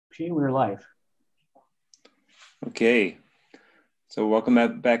We're live. Okay, so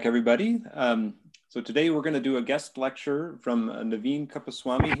welcome back everybody. So today we're going to do a guest lecture from Naveen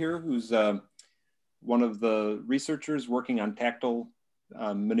Kuppuswamy here, who's one of the researchers working on tactile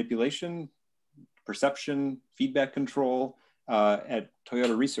manipulation, perception, feedback control at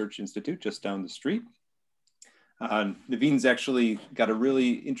Toyota Research Institute just down the street. Naveen's actually got a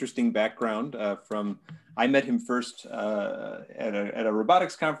really interesting background I met him first at a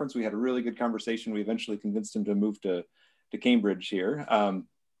robotics conference. We had a really good conversation. We eventually convinced him to move to Cambridge here.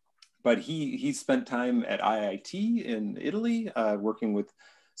 But he spent time at IIT in Italy, working with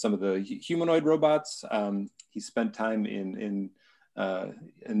some of the humanoid robots. He spent time in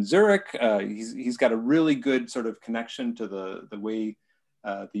Zurich. He's got a really good sort of connection to the way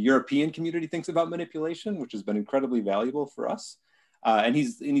the European community thinks about manipulation, which has been incredibly valuable for us. And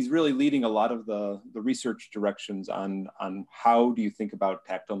he's really leading a lot of the research directions on how do you think about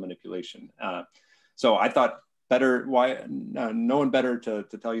tactile manipulation. So I thought no one better to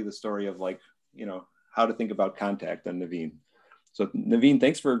tell you the story of how to think about contact than Naveen. So Naveen,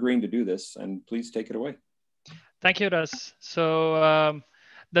 thanks for agreeing to do this, and please take it away. Thank you, Russ. So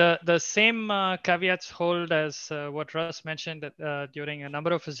the same caveats hold as what Russ mentioned during a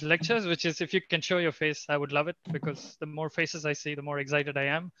number of his lectures, which is if you can show your face, I would love it, because the more faces I see, the more excited I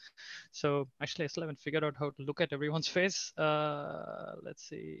am. So actually, I still haven't figured out how to look at everyone's face. Let's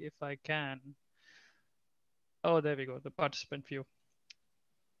see if I can. Oh, there we go, the participant view.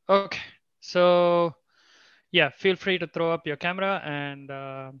 Okay, so yeah, feel free to throw up your camera and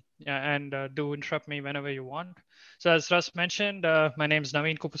do interrupt me whenever you want. So as Russ mentioned, my name is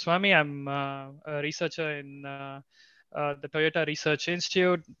Naveen Kuppuswamy. I'm a researcher in the Toyota Research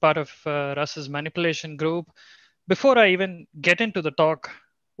Institute, part of Russ's manipulation group. Before I even get into the talk,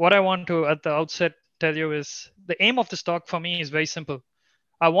 what I want to at the outset tell you is the aim of this talk for me is very simple.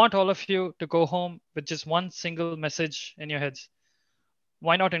 I want all of you to go home with just one single message in your heads.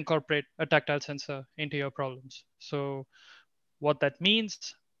 Why not incorporate a tactile sensor into your problems? So what that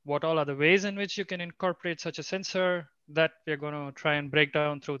means, what all are the ways in which you can incorporate such a sensor, that we're going to try and break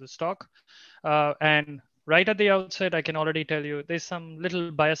down through this talk. And right at the outset, I can already tell you there's some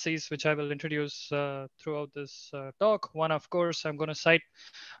little biases which I will introduce throughout this talk. One, of course, I'm going to cite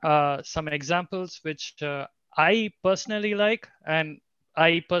some examples which I personally like and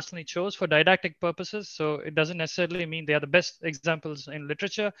I personally chose for didactic purposes. So it doesn't necessarily mean they are the best examples in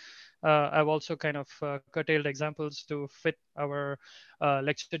literature. I've also kind of curtailed examples to fit our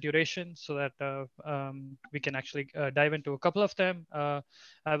lecture duration so that we can actually dive into a couple of them.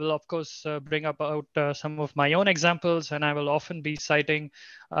 I will, of course, bring about some of my own examples, and I will often be citing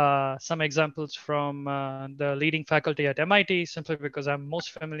some examples from the leading faculty at MIT, simply because I'm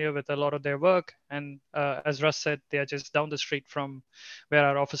most familiar with a lot of their work. And as Russ said, they are just down the street from where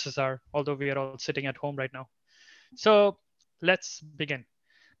our offices are, although we are all sitting at home right now. So let's begin.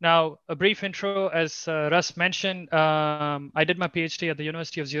 Now, a brief intro, as Russ mentioned, I did my PhD at the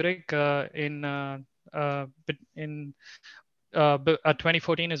University of Zurich in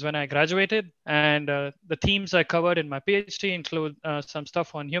 2014 is when I graduated, and the themes I covered in my PhD include some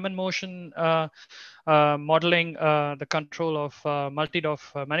stuff on human motion modeling, the control of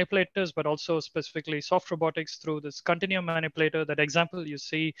multi-DOF manipulators, but also specifically soft robotics through this continuum manipulator. That example you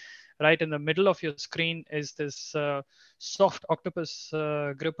see right in the middle of your screen is this soft octopus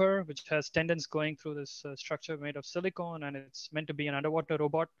gripper, which has tendons going through this structure made of silicone, and it's meant to be an underwater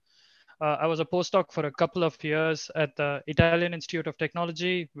robot. I was a postdoc for a couple of years at the Italian Institute of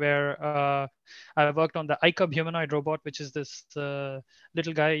Technology, where I worked on the iCub humanoid robot, which is this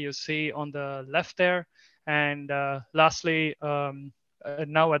little guy you see on the left there. And lastly,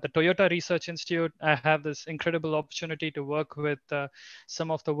 now at the Toyota Research Institute, I have this incredible opportunity to work with some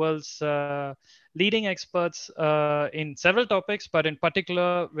of the world's leading experts in several topics, but in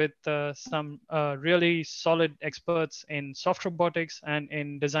particular with some really solid experts in soft robotics and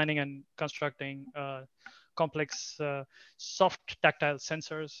in designing and constructing complex soft tactile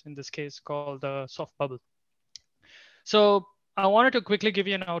sensors, in this case called the soft bubble. So I wanted to quickly give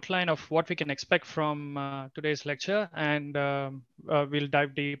you an outline of what we can expect from today's lecture, and we'll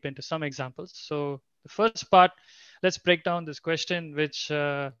dive deep into some examples. So the first part, let's break down this question, which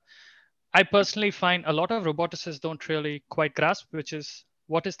I personally find a lot of roboticists don't really quite grasp, which is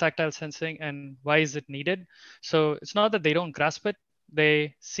what is tactile sensing and why is it needed? So it's not that they don't grasp it,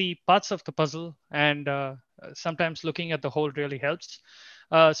 they see parts of the puzzle, and sometimes looking at the whole really helps.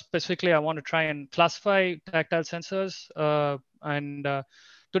 Specifically, I want to try and classify tactile sensors.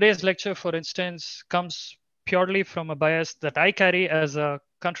 Today's lecture, for instance, comes purely from a bias that I carry as a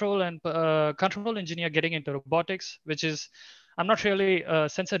control engineer getting into robotics, which is I'm not really a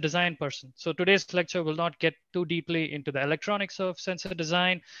sensor design person. So today's lecture will not get too deeply into the electronics of sensor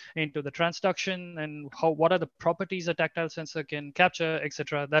design, into the transduction and what are the properties a tactile sensor can capture,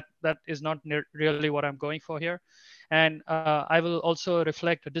 etc. That is not really what I'm going for here. And I will also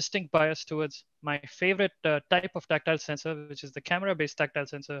reflect a distinct bias towards my favorite type of tactile sensor, which is the camera-based tactile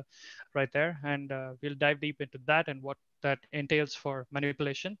sensor right there. And we'll dive deep into that and what that entails for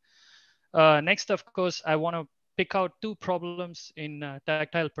manipulation. Next, of course, I want to pick out two problems in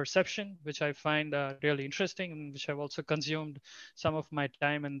tactile perception, which I find really interesting and which I've also consumed some of my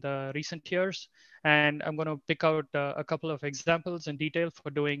time in the recent years. And I'm going to pick out a couple of examples in detail for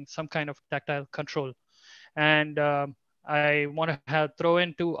doing some kind of tactile control. And I want to throw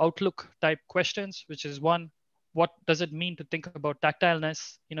in two outlook type questions, which is one, what does it mean to think about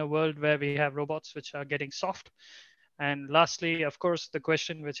tactileness in a world where we have robots which are getting soft? And lastly, of course, the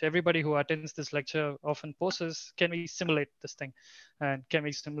question which everybody who attends this lecture often poses, can we simulate this thing? And can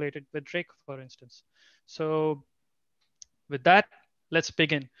we simulate it with Drake, for instance? So with that, let's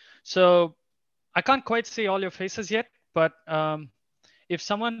begin. So I can't quite see all your faces yet, but if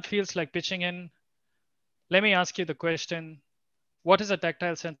someone feels like pitching in, let me ask you the question, what is a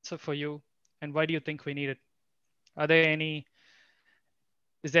tactile sensor for you? And why do you think we need it? Are there any,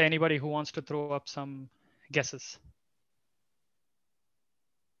 is there anybody who wants to throw up some guesses?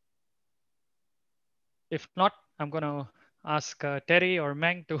 If not, I'm going to ask Terry or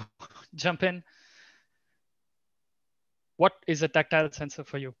Meng to jump in. What is a tactile sensor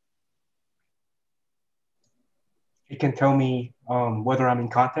for you? It can tell me whether I'm in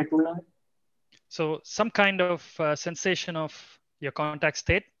contact or not. So some kind of sensation of your contact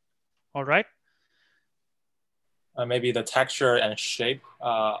state, all right? Maybe the texture and shape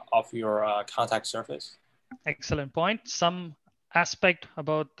of your contact surface. Excellent point. Some aspect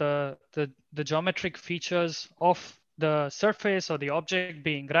about the geometric features of the surface or the object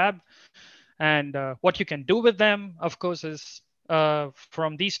being grabbed, and what you can do with them, of course, is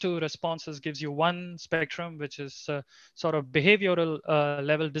from these two responses gives you one spectrum, which is sort of behavioral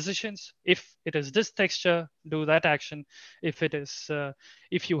level decisions. If it is this texture, do that action. If it is,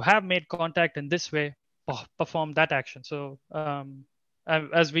 if you have made contact in this way, perform that action. So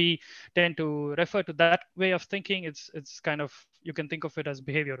as we tend to refer to that way of thinking, it's kind of, you can think of it as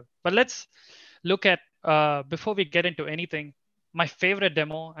behavioral. But let's look at, before we get into anything, my favorite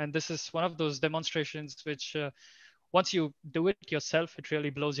demo, and this is one of those demonstrations which once you do it yourself, it really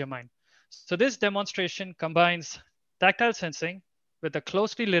blows your mind. So this demonstration combines tactile sensing with a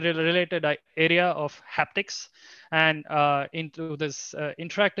closely related area of haptics and into this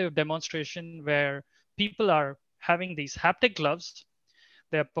interactive demonstration where people are having these haptic gloves.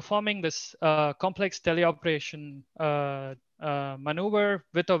 They're performing this complex teleoperation maneuver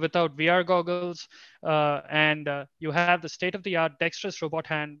with or without VR goggles. And you have the state-of-the-art dexterous robot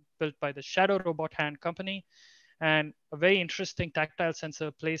hand built by the Shadow Robot Hand Company, and a very interesting tactile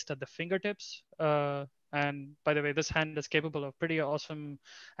sensor placed at the fingertips. And by the way, this hand is capable of pretty awesome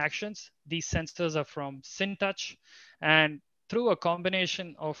actions. These sensors are from SynTouch. And through a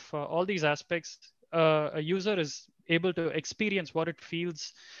combination of all these aspects, a user is able to experience what it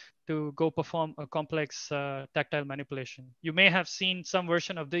feels to go perform a complex tactile manipulation. You may have seen some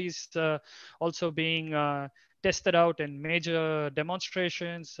version of these also being tested out in major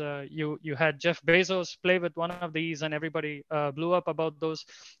demonstrations. You had Jeff Bezos play with one of these and everybody blew up about those.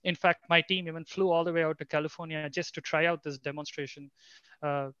 In fact, my team even flew all the way out to California just to try out this demonstration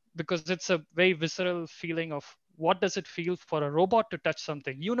because it's a very visceral feeling of what does it feel for a robot to touch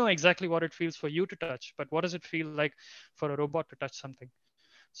something? You know exactly what it feels for you to touch, but what does it feel like for a robot to touch something?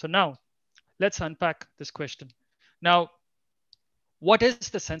 So now let's unpack this question. Now, what is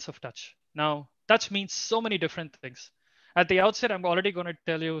the sense of touch? Now, touch means so many different things. At the outset, I'm already going to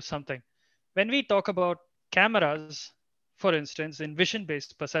tell you something. When we talk about cameras, for instance, in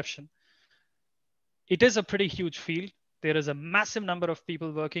vision-based perception, it is a pretty huge field. There is a massive number of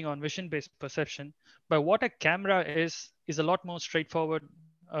people working on vision-based perception. But what a camera is a lot more straightforward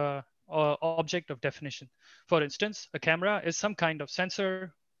object of definition. For instance, a camera is some kind of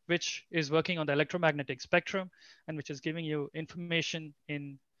sensor which is working on the electromagnetic spectrum and which is giving you information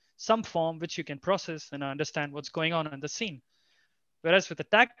in some form which you can process and understand what's going on in the scene. Whereas with a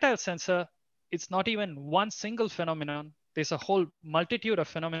tactile sensor, it's not even one single phenomenon. There's a whole multitude of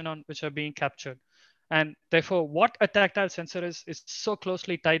phenomenon which are being captured. And therefore, what a tactile sensor is so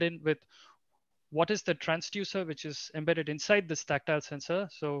closely tied in with what is the transducer which is embedded inside this tactile sensor.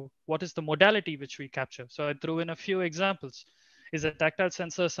 So what is the modality which we capture? So I threw in a few examples. Is a tactile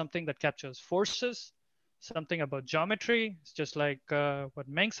sensor something that captures forces, something about geometry? It's just like what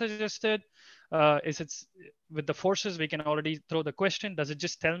Meng suggested. Is it with the forces? We can already throw the question. Does it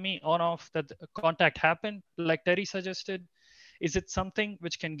just tell me on off that the contact happened, like Terry suggested? Is it something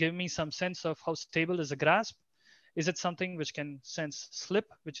which can give me some sense of how stable is a grasp? Is it something which can sense slip,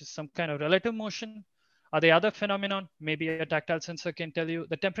 which is some kind of relative motion? Are there other phenomenon? Maybe a tactile sensor can tell you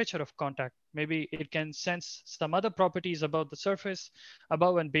the temperature of contact. Maybe it can sense some other properties about the surface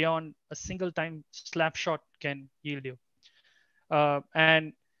above and beyond a single time slap shot can yield you.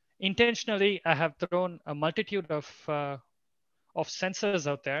 And intentionally, I have thrown a multitude of sensors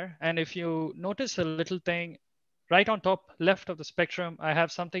out there. And if you notice a little thing right on top left of the spectrum, I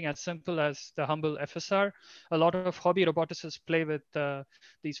have something as simple as the humble FSR. A lot of hobby roboticists play with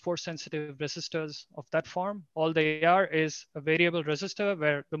these force sensitive resistors of that form. All they are is a variable resistor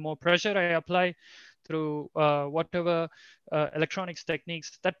where the more pressure I apply through whatever electronics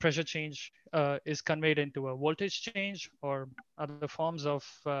techniques, that pressure change is conveyed into a voltage change or other forms of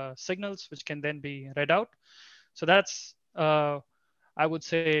signals, which can then be read out. So that's, I would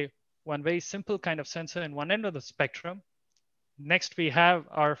say, one very simple kind of sensor in one end of the spectrum. Next, we have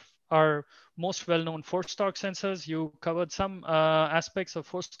our most well-known force torque sensors. You covered some aspects of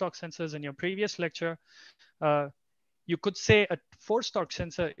force torque sensors in your previous lecture. You could say a force torque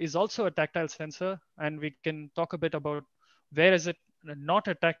sensor is also a tactile sensor, and we can talk a bit about where is it not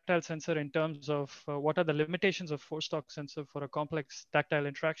a tactile sensor in terms of what are the limitations of force torque sensor for a complex tactile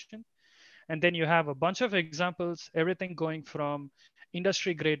interaction. And then you have a bunch of examples, everything going from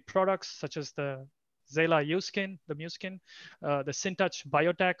industry grade products such as the Zela U-Skin, the Muskin, the Syntouch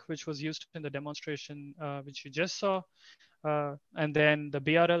Biotech, which was used in the demonstration, which you just saw. And then the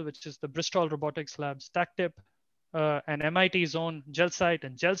BRL, which is the Bristol Robotics Labs Tactip, and MIT's own GelSight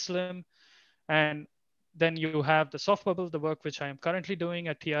and GelSlim. And then you have the soft bubble, the work which I am currently doing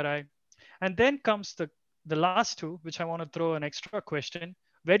at TRI. And then comes the last two, which I want to throw an extra question.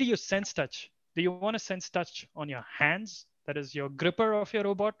 Where do you sense touch? Do you want to sense touch on your hands? That is your gripper of your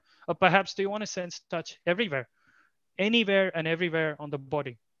robot? Or perhaps do you want to sense touch everywhere, anywhere and everywhere on the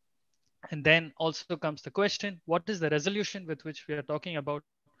body? And then also comes the question, what is the resolution with which we are talking about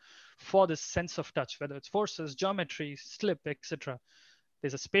for this sense of touch, whether it's forces, geometry, slip, etc.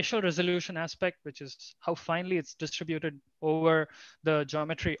 There's a spatial resolution aspect, which is how finely it's distributed over the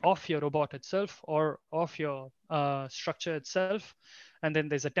geometry of your robot itself or of your structure itself. And then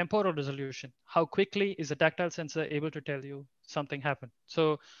there's a temporal resolution. How quickly is a tactile sensor able to tell you something happened?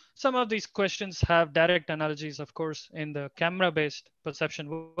 So some of these questions have direct analogies, of course, in the camera-based perception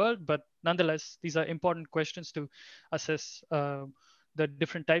world, but nonetheless, these are important questions to assess the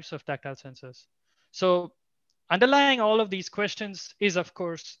different types of tactile sensors. So underlying all of these questions is, of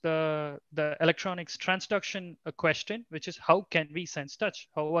course, the electronics transduction question, which is how can we sense touch?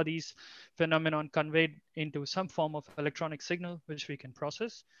 How are these phenomenon conveyed into some form of electronic signal, which we can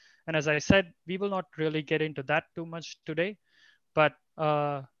process? And as I said, we will not really get into that too much today, but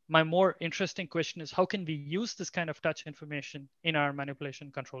my more interesting question is how can we use this kind of touch information in our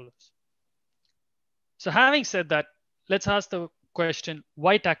manipulation controllers? So having said that, let's ask the question,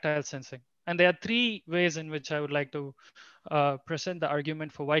 why tactile sensing? And there are three ways in which I would like to present the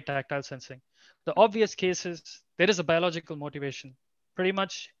argument for why tactile sensing. The obvious case is there is a biological motivation. Pretty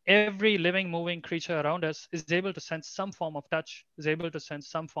much every living, moving creature around us is able to sense some form of touch, is able to sense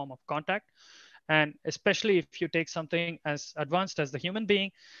some form of contact. And especially if you take something as advanced as the human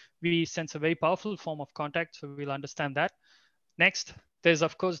being, we sense a very powerful form of contact, so we'll understand that. Next, there's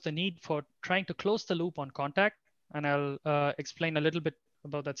of course the need for trying to close the loop on contact, and I'll explain a little bit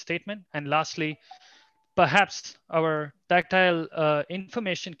about that statement. And lastly, perhaps our tactile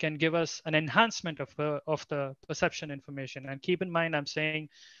information can give us an enhancement of the perception information. And keep in mind, I'm saying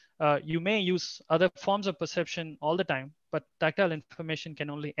you may use other forms of perception all the time, but tactile information can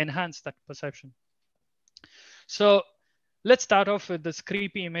only enhance that perception. So let's start off with this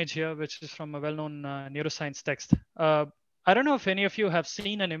creepy image here, which is from a well-known neuroscience text. I don't know if any of you have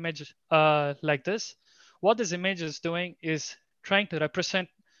seen an image like this. What this image is doing is trying to represent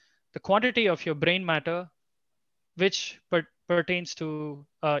the quantity of your brain matter, which pertains to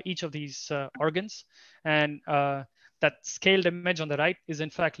each of these organs. And that scaled image on the right is in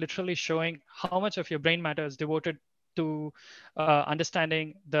fact literally showing how much of your brain matter is devoted to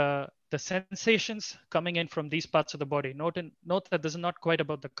understanding the sensations coming in from these parts of the body. Note that this is not quite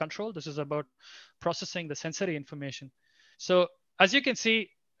about the control. This is about processing the sensory information. So as you can see,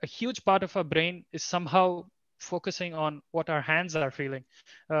 a huge part of our brain is somehow focusing on what our hands are feeling.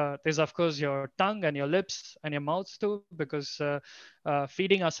 There's of course your tongue and your lips and your mouths too, because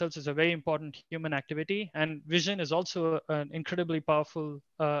feeding ourselves is a very important human activity, and vision is also an incredibly powerful,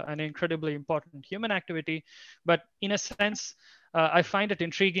 an incredibly important human activity. But in a sense, I find it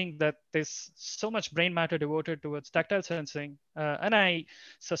intriguing that there's so much brain matter devoted towards tactile sensing, and I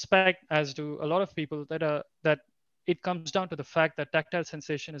suspect, as do a lot of people, that it comes down to the fact that tactile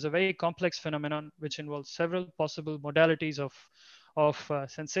sensation is a very complex phenomenon which involves several possible modalities of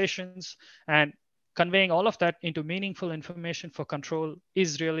sensations, and conveying all of that into meaningful information for control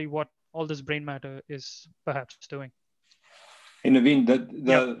is really what all this brain matter is perhaps doing. Hey, Naveen,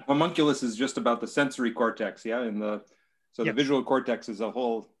 the homunculus is just about the sensory cortex, yeah? And the visual cortex is a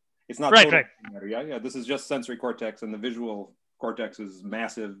whole, it's not right, total right. matter, yeah? Yeah, this is just sensory cortex, and the visual cortex is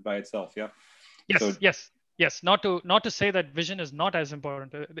massive by itself, yeah? Yes, So, yes. Not to say that vision is not as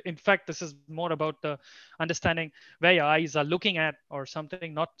important. In fact, this is more about the understanding where your eyes are looking at or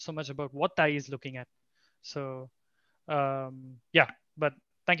something, not so much about what the eye is looking at. So, yeah, but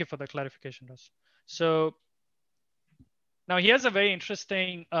thank you for the clarification, Russ. So now here's a very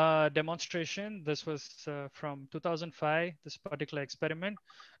interesting demonstration. This was from 2005, this particular experiment.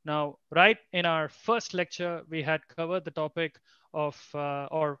 Now, right in our first lecture, we had covered the topic of,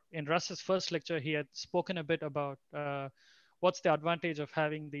 or in Russ's first lecture, he had spoken a bit about what's the advantage of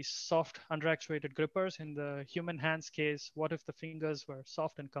having these soft underactuated grippers. In the human hands case, what if the fingers were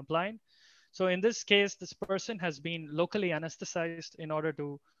soft and compliant? So in this case, this person has been locally anesthetized in order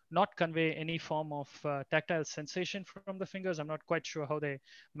to not convey any form of tactile sensation from the fingers. I'm not quite sure how they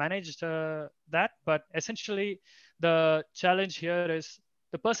managed that, but essentially the challenge here is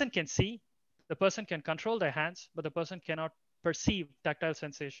the person can see, the person can control their hands, but the person cannot perceive tactile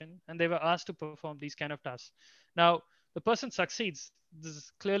sensation, and they were asked to perform these kind of tasks. Now, the person succeeds. This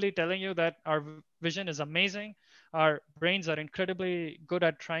is clearly telling you that our vision is amazing. Our brains are incredibly good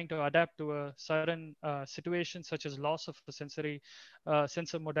at trying to adapt to a certain situation, such as loss of a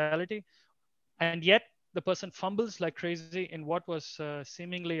sensor modality. And yet the person fumbles like crazy in what was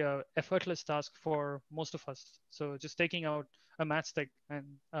seemingly a effortless task for most of us. So just taking out a matchstick and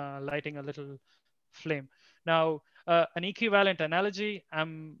lighting a little flame. Now, an equivalent analogy,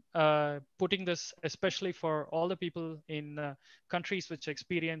 I'm putting this especially for all the people in countries which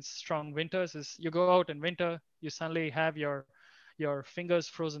experience strong winters, is you go out in winter, you suddenly have your fingers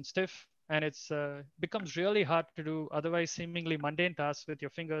frozen stiff, and it's becomes really hard to do otherwise seemingly mundane tasks with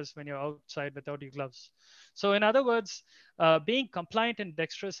your fingers when you're outside without your gloves. So in other words, being compliant and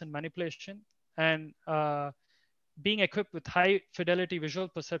dexterous in manipulation and being equipped with high fidelity visual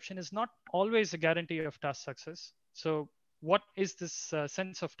perception is not always a guarantee of task success. So what is this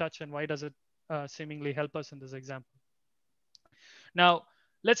sense of touch, and why does it seemingly help us in this example? Now,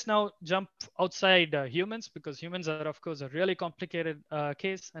 let's now jump outside humans, because humans are, of course, a really complicated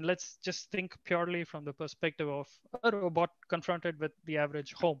case. And let's just think purely from the perspective of a robot confronted with the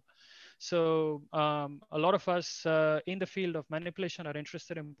average home. So a lot of us in the field of manipulation are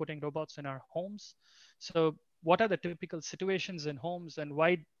interested in putting robots in our homes. So what are the typical situations in homes, and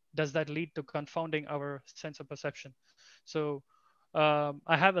why does that lead to confounding our sense of perception? So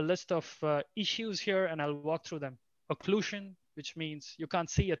I have a list of issues here, and I'll walk through them. Occlusion, which means you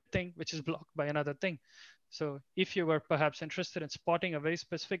can't see a thing which is blocked by another thing. So if you were perhaps interested in spotting a very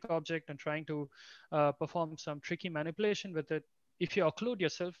specific object and trying to perform some tricky manipulation with it, if you occlude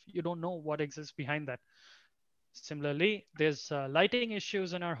yourself, you don't know what exists behind that. Similarly, there's lighting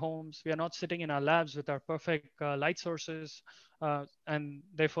issues in our homes. We are not sitting in our labs with our perfect light sources, and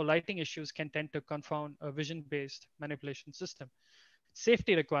therefore lighting issues can tend to confound a vision-based manipulation system.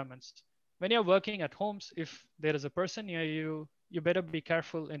 Safety requirements. When you're working at homes, if there is a person near you, you better be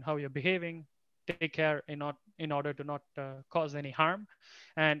careful in how you're behaving. Take care in order to not cause any harm,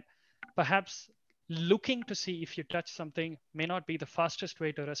 and perhaps looking to see if you touch something may not be the fastest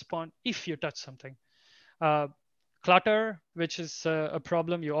way to respond if you touch something. Uh, Clutter, which is a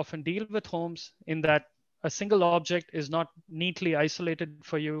problem you often deal with homes, in that a single object is not neatly isolated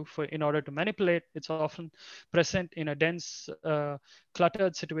for you in order to manipulate. It's often present in a dense,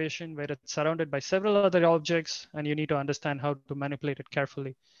 cluttered situation where it's surrounded by several other objects, and you need to understand how to manipulate it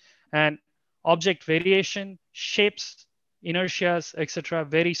carefully. And object variation, shapes, inertias, etc.,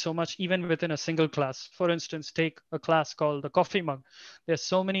 vary so much even within a single class. For instance, take a class called the coffee mug. There's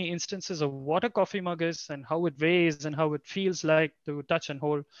so many instances of what a coffee mug is and how it weighs and how it feels like to touch and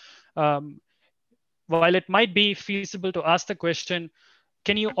hold. Um, while it might be feasible to ask the question,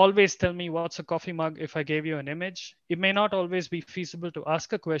 can you always tell me what's a coffee mug if I gave you an image? It may not always be feasible to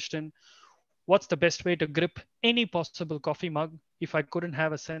ask a question, what's the best way to grip any possible coffee mug if I couldn't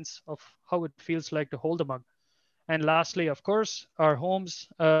have a sense of how it feels like to hold the mug? And lastly, of course, our homes.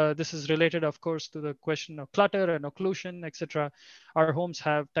 This is related, of course, to the question of clutter and occlusion, etc. Our homes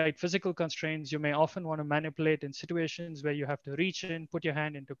have tight physical constraints. You may often want to manipulate in situations where you have to reach in, put your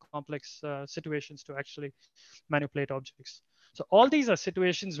hand into complex situations to actually manipulate objects. So all these are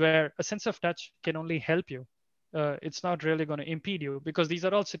situations where a sense of touch can only help you. It's not really going to impede you, because these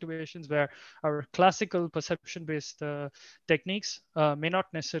are all situations where our classical perception-based techniques may not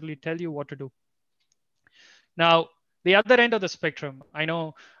necessarily tell you what to do. Now, the other end of the spectrum, I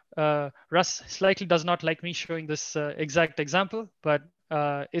know Russ slightly does not like me showing this exact example, but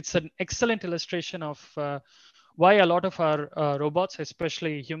it's an excellent illustration of why a lot of our robots,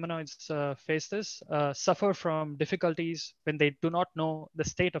 especially humanoids, face this, suffer from difficulties when they do not know the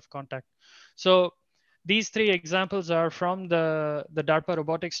state of contact. So these three examples are from the DARPA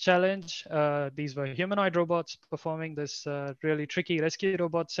Robotics Challenge. These were humanoid robots performing this really tricky rescue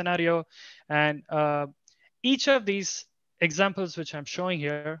robot scenario. And each of these examples which I'm showing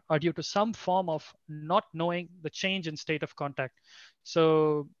here are due to some form of not knowing the change in state of contact.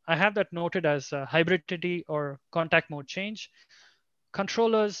 So I have that noted as hybridity or contact mode change.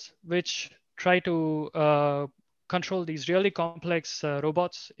 Controllers which try to control these really complex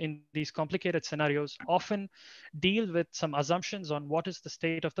robots in these complicated scenarios often deal with some assumptions on what is the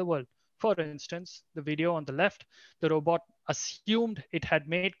state of the world. For instance, the video on the left, the robot assumed it had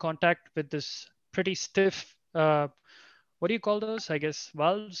made contact with this pretty stiff, what do you call those? I guess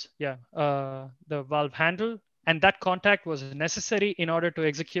valves. Yeah, the valve handle. And that contact was necessary in order to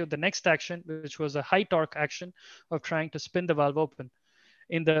execute the next action, which was a high torque action of trying to spin the valve open.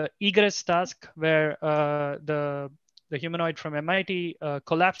 In the egress task where the humanoid from MIT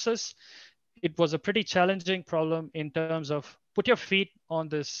collapses, it was a pretty challenging problem in terms of put your feet on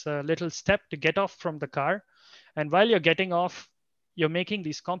this little step to get off from the car. And while you're getting off, you're making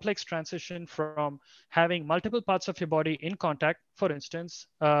these complex transition from having multiple parts of your body in contact. For instance,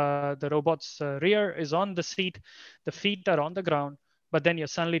 the robot's rear is on the seat, the feet are on the ground, but then you're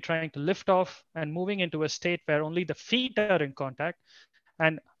suddenly trying to lift off and moving into a state where only the feet are in contact,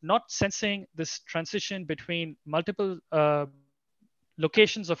 and not sensing this transition between multiple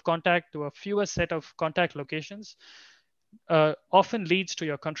locations of contact to a fewer set of contact locations often leads to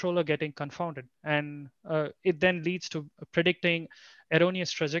your controller getting confounded. And it then leads to predicting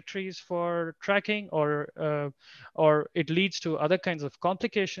erroneous trajectories for tracking, or it leads to other kinds of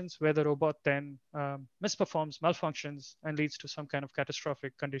complications where the robot then misperforms, malfunctions, and leads to some kind of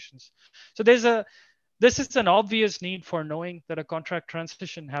catastrophic conditions. So this is an obvious need for knowing that a contract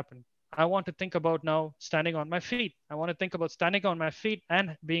transition happened. I want to think about now standing on my feet. I want to think about standing on my feet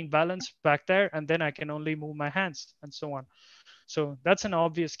and being balanced back there, and then I can only move my hands and so on. So that's an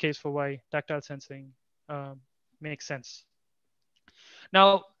obvious case for why tactile sensing makes sense.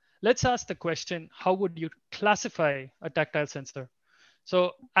 Now, let's ask the question, how would you classify a tactile sensor?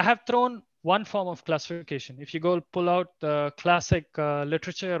 So I have thrown one form of classification. If you go pull out the classic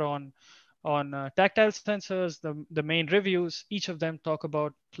literature on tactile sensors, the main reviews, each of them talk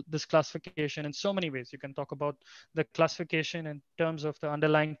about this classification in so many ways. You can talk about the classification in terms of the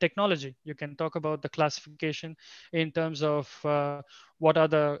underlying technology. You can talk about the classification in terms of what are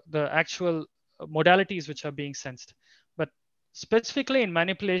the actual modalities which are being sensed. But specifically in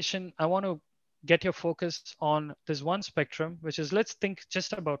manipulation, I want to get your focus on this one spectrum, which is, let's think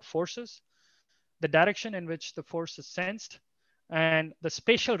just about forces, the direction in which the force is sensed, and the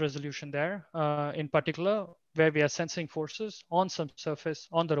spatial resolution there, in particular, where we are sensing forces on some surface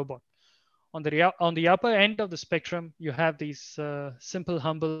on the robot. On the upper end of the spectrum, you have these simple,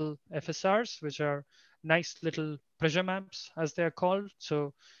 humble FSRs, which are nice little pressure maps, as they're called.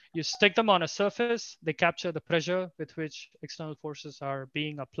 So you stick them on a surface, they capture the pressure with which external forces are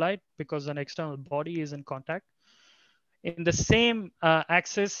being applied because an external body is in contact. In the same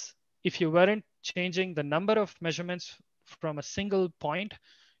axis, if you weren't changing the number of measurements from a single point,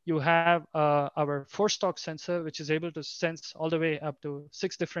 you have our force torque sensor, which is able to sense all the way up to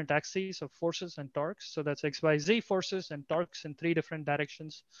 6 different axes of forces and torques. So that's XYZ forces and torques in 3 different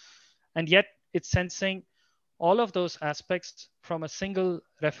directions. And yet it's sensing all of those aspects from a single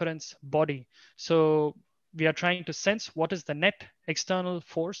reference body. So we are trying to sense what is the net external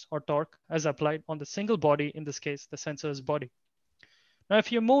force or torque as applied on the single body, in this case, the sensor's body. Now,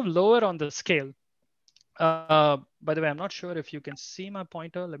 if you move lower on the scale, by the way, I'm not sure if you can see my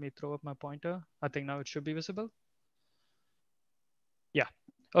pointer. Let me throw up my pointer. I think now it should be visible. Yeah.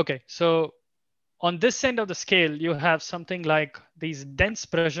 Okay. So on this end of the scale, you have something like these dense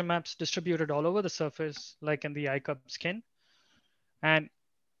pressure maps distributed all over the surface, like in the eye cup skin. And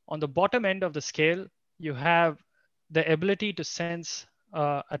on the bottom end of the scale, you have the ability to sense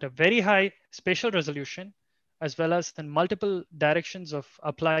at a very high spatial resolution as well as in multiple directions of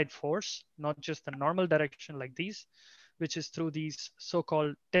applied force, not just the normal direction like these, which is through these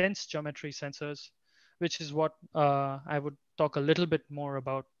so-called dense geometry sensors, which is what I would talk a little bit more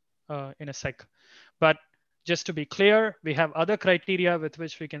about in a sec. But just to be clear, we have other criteria with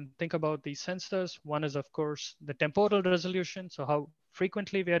which we can think about these sensors. One is, of course, the temporal resolution. So how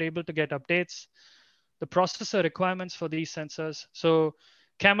frequently we are able to get updates, the processor requirements for these sensors. So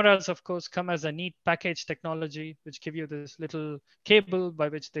cameras, of course, come as a neat package technology, which give you this little cable by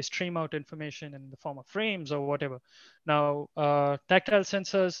which they stream out information in the form of frames or whatever. Now, tactile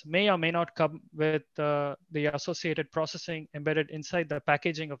sensors may or may not come with the associated processing embedded inside the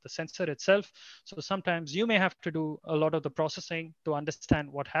packaging of the sensor itself. So sometimes you may have to do a lot of the processing to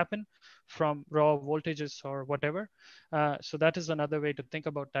understand what happened from raw voltages or whatever. So that is another way to think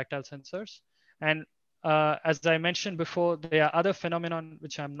about tactile sensors. And as I mentioned before, there are other phenomenon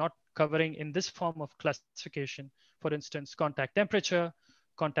which I'm not covering in this form of classification. For instance, contact temperature,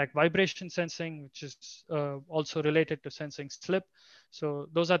 contact vibration sensing, which is also related to sensing slip. So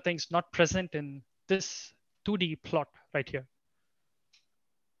those are things not present in this 2D plot right here.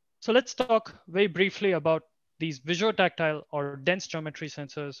 So let's talk very briefly about these visuotactile or dense geometry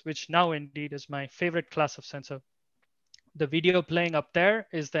sensors, which now indeed is my favorite class of sensor. The video playing up there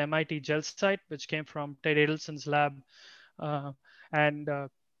is the MIT gel site, which came from Ted Adelson's lab. Uh, and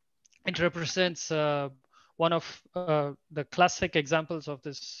it represents one of the classic examples of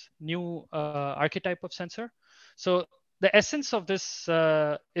this new archetype of sensor. So the essence of this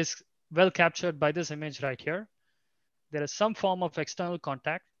is well captured by this image right here. There is some form of external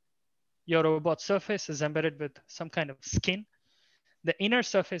contact. Your robot surface is embedded with some kind of skin. The inner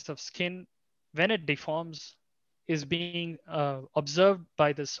surface of skin, when it deforms, is being observed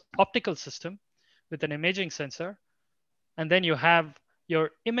by this optical system with an imaging sensor. And then you have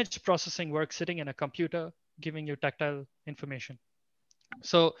your image processing work sitting in a computer, giving you tactile information.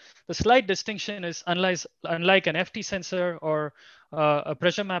 So the slight distinction is unlike an FT sensor or a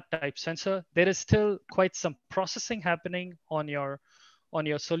pressure map type sensor, there is still quite some processing happening on your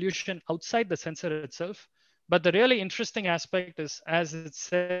solution outside the sensor itself. But the really interesting aspect is, as it's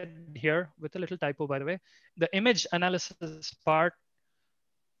said here with a little typo, by the way, the image analysis part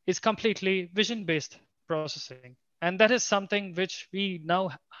is completely vision-based processing. And that is something which we now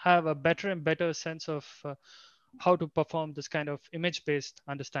have a better and better sense of how to perform this kind of image-based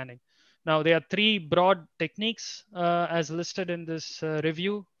understanding. Now, there are three broad techniques as listed in this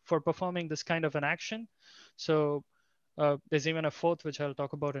review for performing this kind of an action. So there's even a fourth, which I'll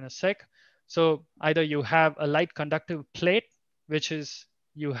talk about in a sec. So either you have a light conductive plate, which is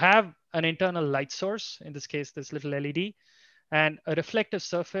you have an internal light source, in this case, this little LED, and a reflective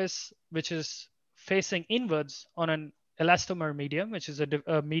surface, which is facing inwards on an elastomer medium, which is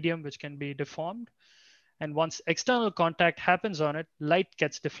a medium which can be deformed. And once external contact happens on it, light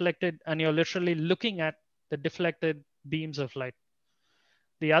gets deflected and you're literally looking at the deflected beams of light.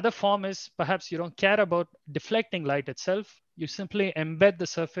 The other form is perhaps you don't care about deflecting light itself. You simply embed the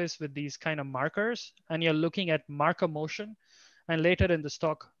surface with these kind of markers and you're looking at marker motion. And later in this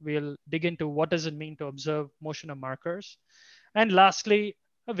talk, we'll dig into what does it mean to observe motion of markers. And lastly,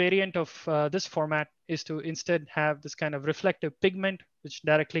 a variant of this format is to instead have this kind of reflective pigment, which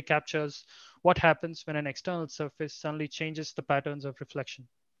directly captures what happens when an external surface suddenly changes the patterns of reflection.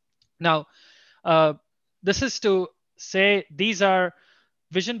 Now, this is to say these are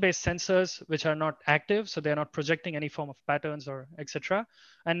vision-based sensors which are not active, so they're not projecting any form of patterns or etc.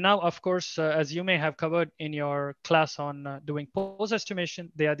 And now, of course, as you may have covered in your class on doing pose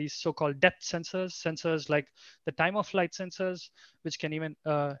estimation, they are these so-called depth sensors, sensors like the time of flight sensors, which can even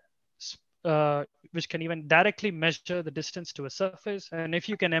directly measure the distance to a surface. And if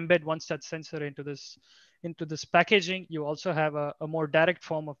you can embed one such sensor into this packaging, you also have a more direct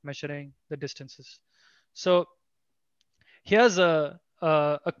form of measuring the distances. So here's a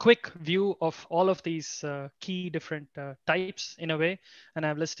quick view of all of these key different types in a way. And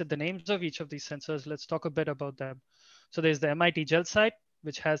I've listed the names of each of these sensors. Let's talk a bit about them. So there's the MIT gel site,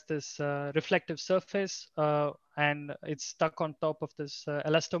 which has this reflective surface and it's stuck on top of this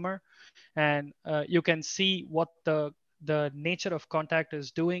elastomer. And you can see what the nature of contact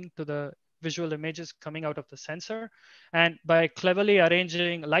is doing to the visual images coming out of the sensor. And by cleverly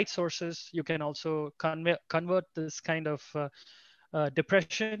arranging light sources, you can also convert this kind of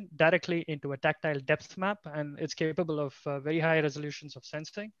depression directly into a tactile depth map, and it's capable of very high resolutions of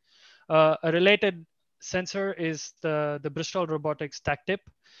sensing. A related sensor is the Bristol Robotics Tactile.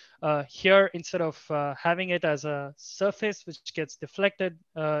 Here, instead of having it as a surface which gets deflected,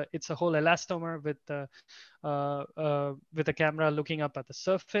 it's a whole elastomer with a camera looking up at the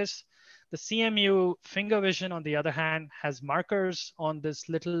surface. The CMU finger vision, on the other hand, has markers on this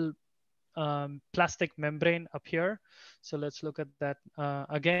little plastic membrane up here. So let's look at that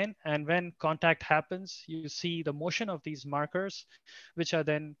again. And when contact happens, you see the motion of these markers, which are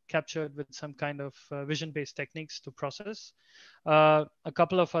then captured with some kind of vision-based techniques to process. A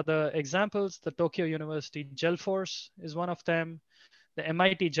couple of other examples, the Tokyo University Gel Force is one of them. The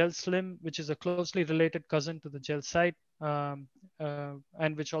MIT Gel Slim, which is a closely related cousin to the Gel Sight,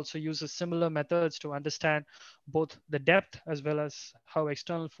 and which also uses similar methods to understand both the depth as well as how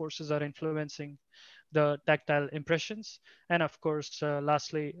external forces are influencing the tactile impressions. And of course,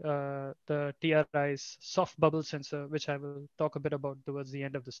 lastly, the TRI's soft bubble sensor, which I will talk a bit about towards the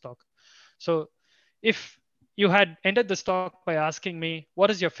end of this talk. So if you had ended this talk by asking me, what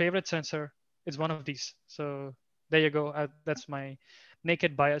is your favorite sensor? It's one of these. So there you go. That's my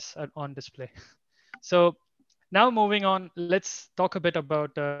naked bias on display. So now moving on, let's talk a bit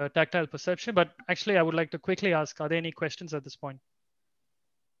about tactile perception. But actually, I would like to quickly ask, are there any questions at this point?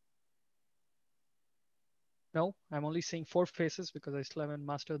 No, I'm only seeing 4 faces because I still haven't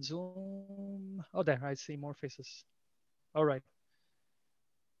mastered Zoom. Oh, there, I see more faces. All right.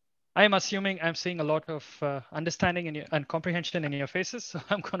 I'm assuming I'm seeing a lot of understanding and comprehension in your faces. So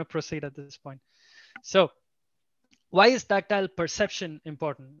I'm going to proceed at this point. So why is tactile perception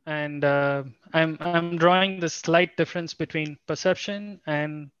important? And I'm drawing this slight difference between perception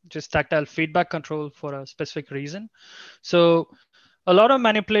and just tactile feedback control for a specific reason. So a lot of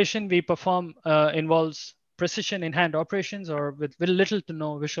manipulation we perform involves precision in hand operations or with little to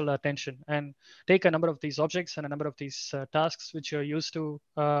no visual attention, and take a number of these objects and a number of these tasks which you're used to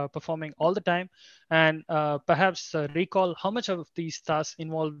performing all the time, and perhaps recall how much of these tasks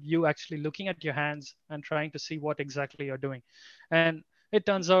involve you actually looking at your hands and trying to see what exactly you're doing. And it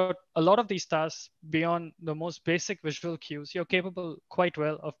turns out a lot of these tasks, beyond the most basic visual cues, you're capable quite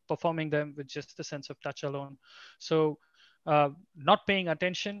well of performing them with just the sense of touch alone. So not paying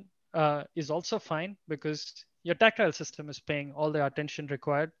attention is also fine, because your tactile system is paying all the attention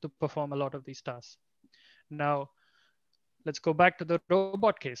required to perform a lot of these tasks. Now, let's go back to the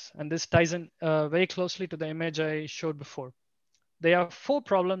robot case. And this ties in very closely to the image I showed before. There are 4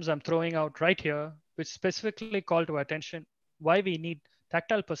 problems I'm throwing out right here, which specifically call to attention why we need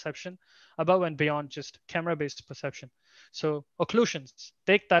tactile perception above and beyond just camera-based perception. So occlusions,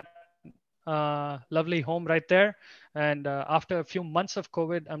 take that lovely home right there. And after a few months of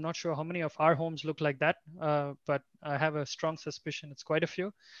COVID, I'm not sure how many of our homes look like that, but I have a strong suspicion it's quite a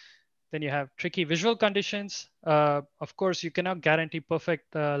few. Then you have tricky visual conditions. Of course, you cannot guarantee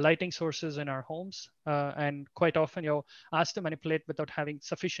perfect lighting sources in our homes. And quite often you're asked to manipulate without having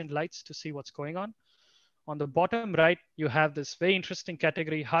sufficient lights to see what's going on. On the bottom right, you have this very interesting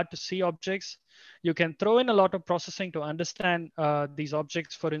category, hard to see objects. You can throw in a lot of processing to understand these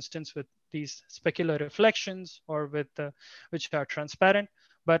objects, for instance, with these specular reflections or with which are transparent.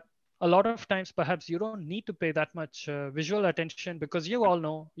 But a lot of times, perhaps you don't need to pay that much visual attention, because you all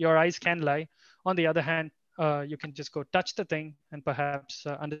know your eyes can lie. On the other hand, you can just go touch the thing and perhaps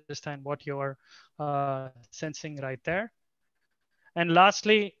understand what you're sensing right there. And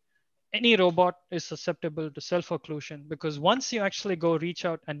lastly, any robot is susceptible to self-occlusion, because once you actually go reach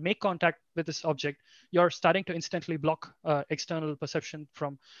out and make contact with this object, you're starting to instantly block external perception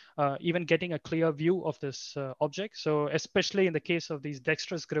from even getting a clear view of this object. So especially in the case of these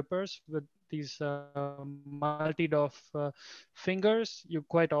dexterous grippers with these multi-DOF fingers, you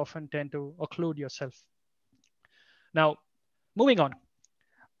quite often tend to occlude yourself. Now, moving on.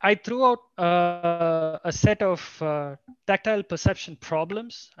 I threw out a set of tactile perception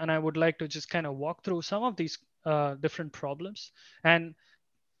problems, and I would like to just kind of walk through some of these different problems. And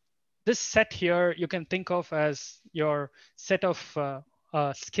this set here, you can think of as your set of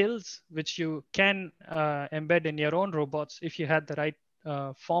skills, which you can embed in your own robots if you had the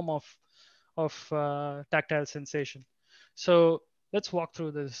right form of tactile sensation. So let's walk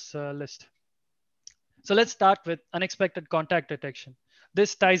through this list. So let's start with unexpected contact detection.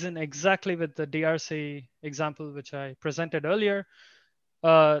 This ties in exactly with the DRC example, which I presented earlier.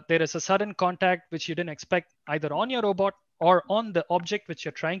 There is a sudden contact which you didn't expect either on your robot or on the object which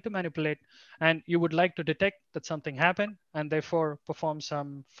you're trying to manipulate. And you would like to detect that something happened and therefore perform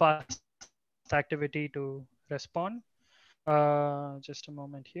some fast activity to respond. Just a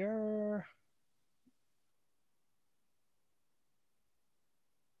moment here.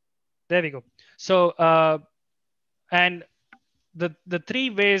 There we go. So, and the 3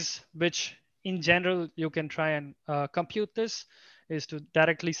 ways which in general you can try and compute this is to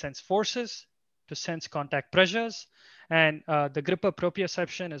directly sense forces, to sense contact pressures, And the gripper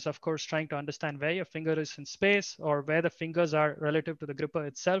proprioception is, of course, trying to understand where your finger is in space or where the fingers are relative to the gripper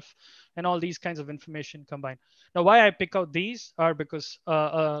itself, and all these kinds of information combined. Now, why I pick out these are because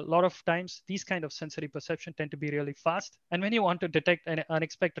a lot of times these kind of sensory perception tend to be really fast. And when you want to detect an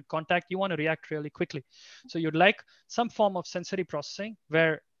unexpected contact, you want to react really quickly. So you'd like some form of sensory processing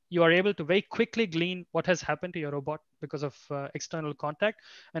where you are able to very quickly glean what has happened to your robot because of external contact.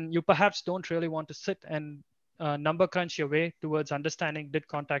 And you perhaps don't really want to sit and number crunch your way towards understanding, did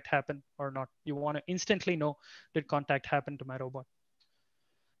contact happen or not? You want to instantly know, did contact happen to my robot?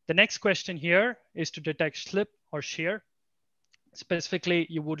 The next question here is to detect slip or shear. Specifically,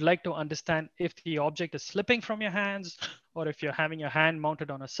 you would like to understand if the object is slipping from your hands, or if you're having your hand mounted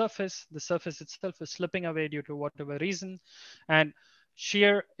on a surface, the surface itself is slipping away due to whatever reason. And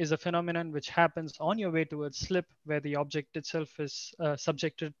shear is a phenomenon which happens on your way towards slip, where the object itself is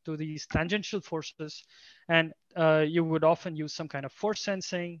subjected to these tangential forces. And you would often use some kind of force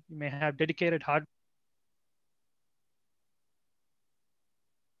sensing. You may have dedicated hardware.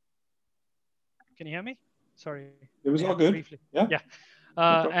 Can you hear me? Sorry. It was all good. Briefly. Yeah. Yeah.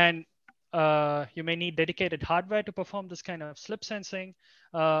 And you may need dedicated hardware to perform this kind of slip sensing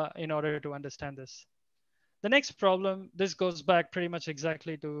in order to understand this. The next problem, this goes back pretty much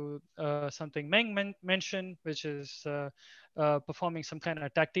exactly to something Meng mentioned, which is performing some kind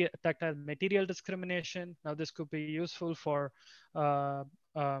of tactile material discrimination. Now, this could be useful for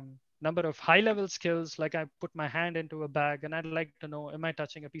number of high-level skills, like I put my hand into a bag and I'd like to know, am I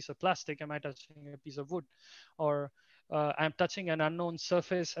touching a piece of plastic? Am I touching a piece of wood? Or I'm touching an unknown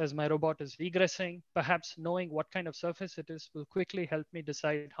surface as my robot is egressing. Perhaps knowing what kind of surface it is will quickly help me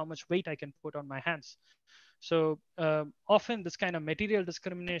decide how much weight I can put on my hands. So often this kind of material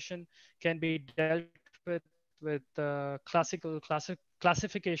discrimination can be dealt with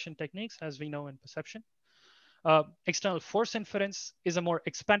classification techniques, as we know in perception. External force inference is a more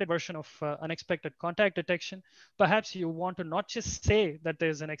expanded version of unexpected contact detection. Perhaps you want to not just say that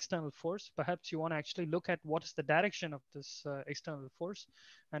there's an external force, perhaps you want to actually look at what is the direction of this external force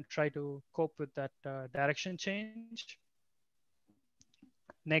and try to cope with that direction change.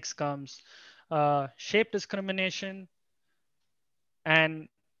 Next comes shape discrimination. And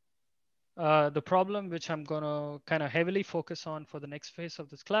the problem which I'm going to kind of heavily focus on for the next phase of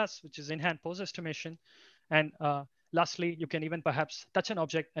this class, which is in-hand pose estimation. And lastly, you can even perhaps touch an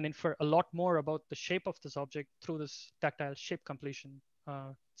object and infer a lot more about the shape of this object through this tactile shape completion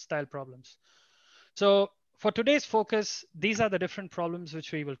style problems. So for today's focus, these are the different problems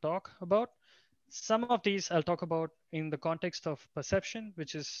which we will talk about. Some of these I'll talk about in the context of perception,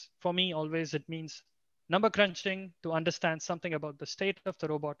 which is, for me, always it means number crunching to understand something about the state of the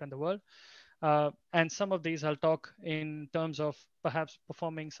robot and the world. And some of these I'll talk in terms of perhaps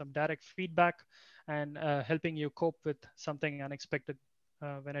performing some direct feedback and helping you cope with something unexpected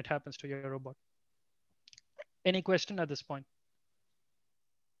when it happens to your robot. Any question at this point?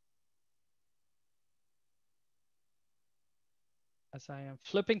 As I am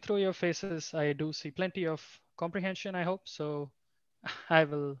flipping through your faces, I do see plenty of comprehension, I hope. So I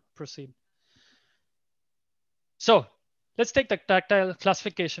will proceed. So let's take the tactile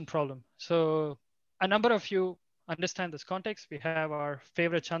classification problem. So a number of you understand this context. We have our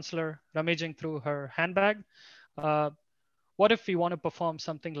favorite chancellor rummaging through her handbag. What if we want to perform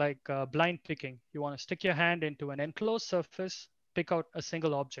something like blind picking? You want to stick your hand into an enclosed surface, pick out a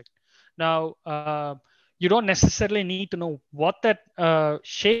single object. Now, you don't necessarily need to know what that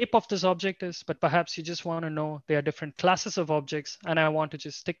shape of this object is, but perhaps you just want to know there are different classes of objects, and I want to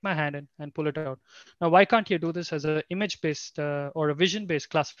just stick my hand in and pull it out. Now, why can't you do this as an image-based or a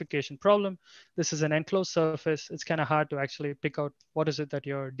vision-based classification problem? This is an enclosed surface. It's kind of hard to actually pick out what is it that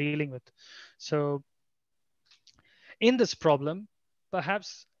you're dealing with. So in this problem,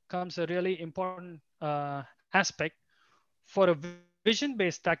 perhaps comes a really important aspect. For a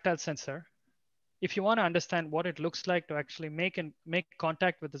vision-based tactile sensor, if you want to understand what it looks like to actually make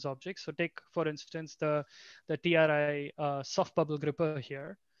contact with this object, so take, for instance, the TRI soft bubble gripper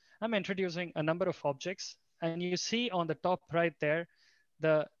here. I'm introducing a number of objects, and you see on the top right there,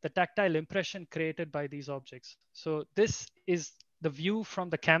 the tactile impression created by these objects. So this is the view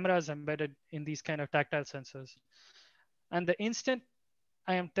from the cameras embedded in these kind of tactile sensors. And the instant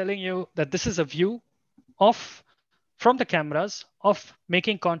I am telling you that this is a view of from the cameras of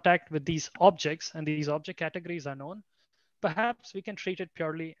making contact with these objects, and these object categories are known, perhaps we can treat it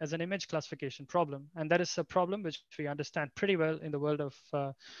purely as an image classification problem. And that is a problem which we understand pretty well in the world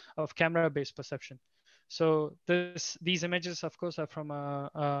of camera-based perception. So these images, of course, are from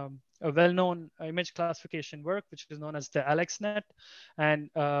a well-known image classification work, which is known as the AlexNet. And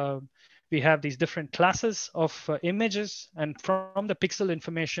we have these different classes of images, and from the pixel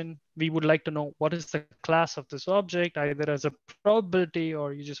information, we would like to know what is the class of this object, either as a probability,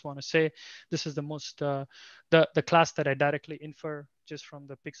 or you just want to say this is the most the class that I directly infer just from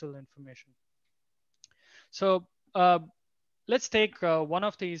the pixel information. So let's take one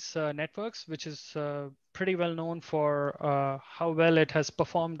of these networks, which is pretty well known for how well it has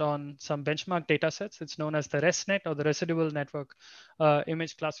performed on some benchmark data sets. It's known as the ResNet, or the Residual Network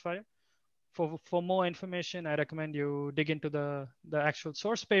Image Classifier. For more information, I recommend you dig into the actual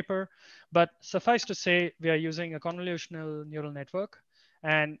source paper. But suffice to say, we are using a convolutional neural network.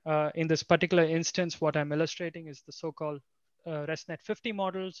 And in this particular instance, what I'm illustrating is the so-called ResNet 50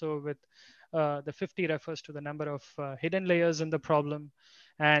 model. So with the 50 refers to the number of hidden layers in the problem.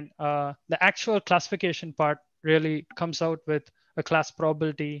 And the actual classification part really comes out with a class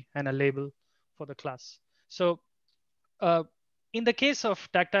probability and a label for the class. So in the case of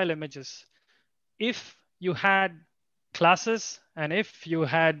tactile images, if you had classes and if you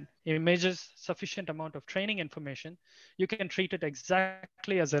had images, sufficient amount of training information, you can treat it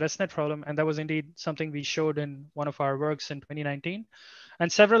exactly as a ResNet problem. And that was indeed something we showed in one of our works in 2019.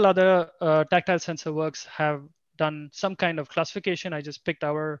 And several other tactile sensor works have done some kind of classification. I just picked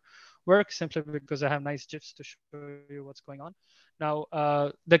our work simply because I have nice GIFs to show you what's going on. Now,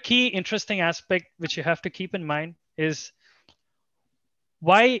 the key interesting aspect which you have to keep in mind is,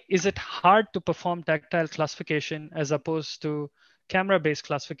 why is it hard to perform tactile classification as opposed to camera-based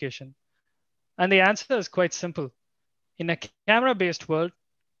classification? And the answer is quite simple. In a camera-based world,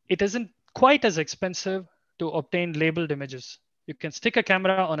 it isn't quite as expensive to obtain labeled images. You can stick a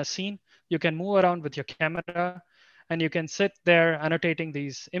camera on a scene, you can move around with your camera, and you can sit there annotating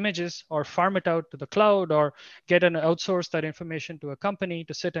these images or farm it out to the cloud or get an outsource that information to a company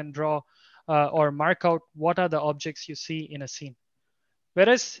to sit and draw or mark out what are the objects you see in a scene.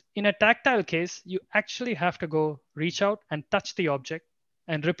 Whereas in a tactile case, you actually have to go reach out and touch the object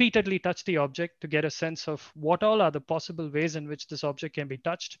and repeatedly touch the object to get a sense of what all are the possible ways in which this object can be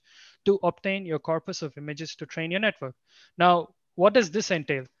touched to obtain your corpus of images to train your network. Now, what does this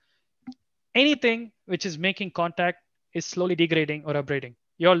entail? Anything which is making contact is slowly degrading or abrading.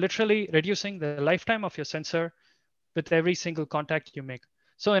 You're literally reducing the lifetime of your sensor with every single contact you make.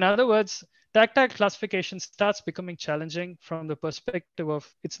 So in other words, tactile classification starts becoming challenging from the perspective of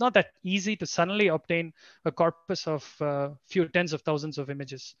it's not that easy to suddenly obtain a corpus of few tens of thousands of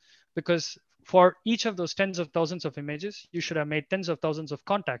images, because for each of those tens of thousands of images, you should have made tens of thousands of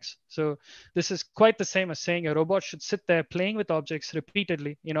contacts. So this is quite the same as saying a robot should sit there playing with objects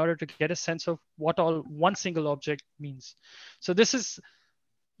repeatedly in order to get a sense of what all one single object means. So this is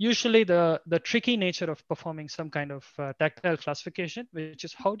usually the tricky nature of performing some kind of tactile classification, which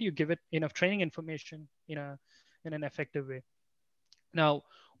is how do you give it enough training information in an effective way. Now,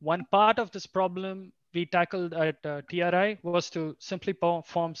 one part of this problem we tackled at TRI was to simply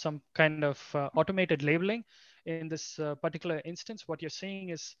perform some kind of automated labeling. In this particular instance, what you're seeing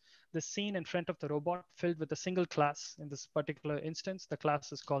is the scene in front of the robot filled with a single class. In this particular instance, the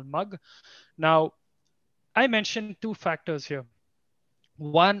class is called mug. Now, I mentioned two factors here.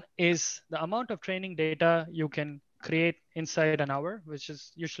 One is the amount of training data you can create inside an hour, which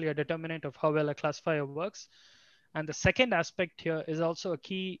is usually a determinant of how well a classifier works. And the second aspect here is also a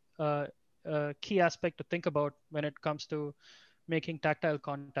key aspect to think about when it comes to making tactile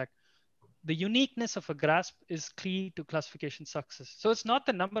contact. The uniqueness of a grasp is key to classification success. So it's not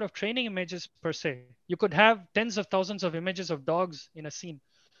the number of training images per se. You could have tens of thousands of images of dogs in a scene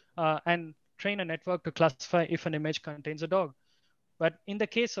and train a network to classify if an image contains a dog. But in the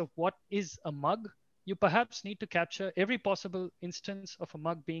case of what is a mug, you perhaps need to capture every possible instance of a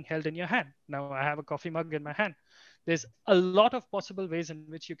mug being held in your hand. Now I have a coffee mug in my hand. There's a lot of possible ways in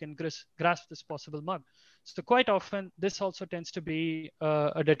which you can grasp this possible mug. So quite often, this also tends to be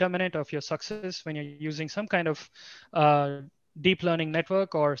a determinant of your success when you're using some kind of deep learning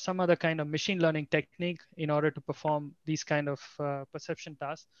network or some other kind of machine learning technique in order to perform these kind of perception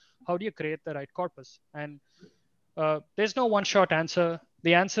tasks. How do you create the right corpus? And there's no one short answer.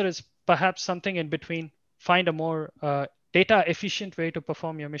 The answer is perhaps something in between. Find a more data efficient way to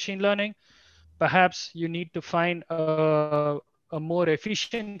perform your machine learning. Perhaps you need to find a more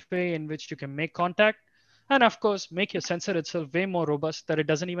efficient way in which you can make contact. And of course, make your sensor itself way more robust that it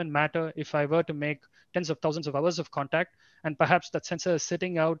doesn't even matter if I were to make tens of thousands of hours of contact. And perhaps that sensor is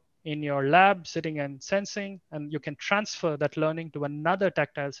sitting out in your lab, sitting and sensing, and you can transfer that learning to another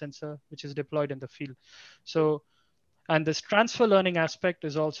tactile sensor, which is deployed in the field. So, and this transfer learning aspect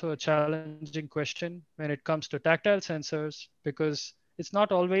is also a challenging question when it comes to tactile sensors, because it's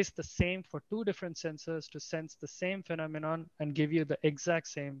not always the same for two different sensors to sense the same phenomenon and give you the exact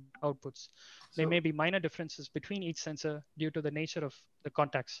same outputs. There may be minor differences between each sensor due to the nature of the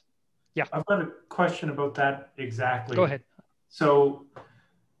contacts. Yeah. I've got a question about that exactly. Go ahead. So,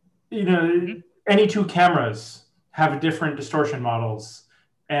 any two cameras have different distortion models,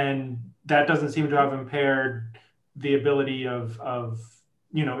 and that doesn't seem to have impaired the ability of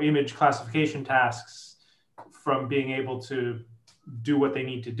image classification tasks from being able to do what they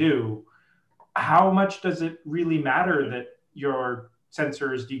need to do. How much does it really matter that your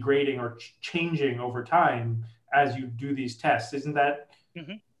sensor is degrading or changing over time as you do these tests? Isn't that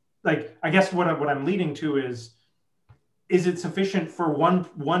like, I guess what I'm leading to is it sufficient for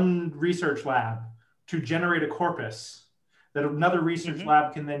one research lab to generate a corpus that another research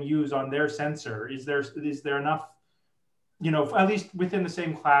lab can then use on their sensor? Is there enough, at least within the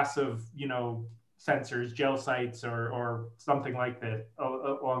same class of, sensors, gel sites or something like that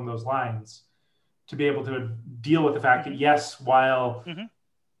along those lines, to be able to deal with the fact that, yes, while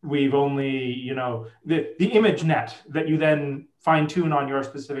we've only, the image net that you then fine tune on your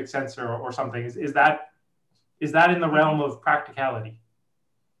specific sensor or something, is that in the realm of practicality?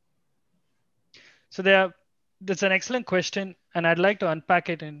 So that's an excellent question, and I'd like to unpack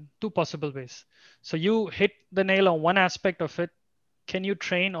it in two possible ways. So you hit the nail on one aspect of it. Can you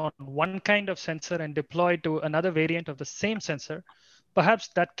train on one kind of sensor and deploy to another variant of the same sensor? Perhaps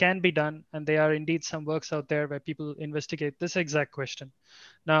that can be done, and there are indeed some works out there where people investigate this exact question.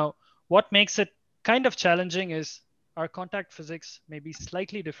 Now, what makes it kind of challenging is our contact physics may be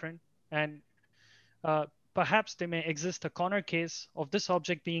slightly different, and perhaps there may exist a corner case of this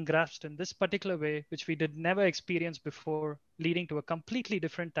object being grasped in this particular way, which we did never experience before, leading to a completely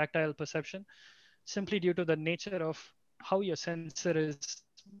different tactile perception, simply due to the nature of how your sensor is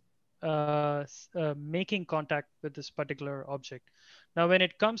making contact with this particular object. Now, when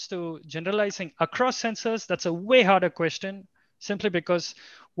it comes to generalizing across sensors, that's a way harder question, simply because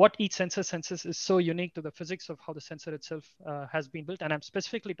what each sensor senses is so unique to the physics of how the sensor itself has been built. And I'm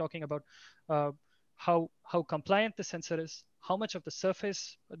specifically talking about how compliant the sensor is, how much of the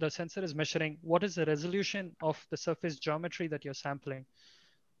surface the sensor is measuring, what is the resolution of the surface geometry that you're sampling.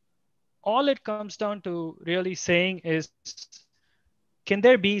 All it comes down to really saying is, can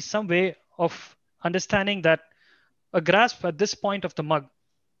there be some way of understanding that a grasp at this point of the mug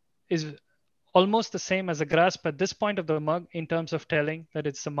is almost the same as a grasp at this point of the mug in terms of telling that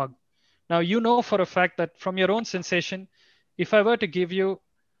it's a mug? Now, you know for a fact that from your own sensation, if I were to give you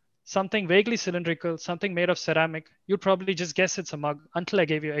something vaguely cylindrical, something made of ceramic, you'd probably just guess it's a mug until I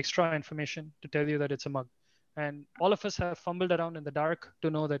gave you extra information to tell you that it's a mug. And all of us have fumbled around in the dark to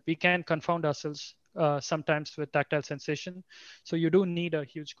know that we can confound ourselves sometimes with tactile sensation. So you do need a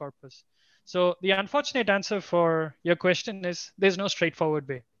huge corpus. So the unfortunate answer for your question is there's no straightforward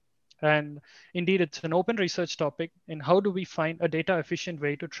way. And indeed, it's an open research topic in how do we find a data efficient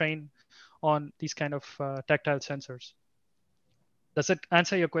way to train on these kind of tactile sensors. Does it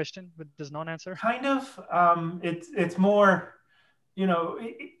answer your question with this non-answer? Kind of. It's more,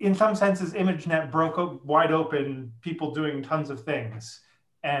 in some senses, ImageNet broke wide open, people doing tons of things,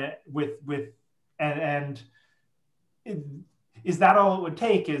 and is that all it would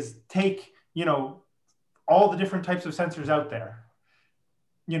take? Is take all the different types of sensors out there.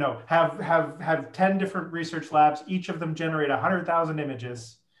 Have 10 different research labs, each of them generate 100,000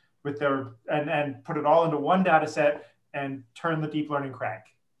 images with their and put it all into one data set and turn the deep learning crank.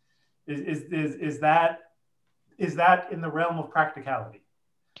 Is that in the realm of practicality?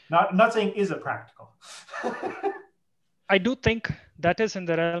 I'm not saying is it practical. I do think that is in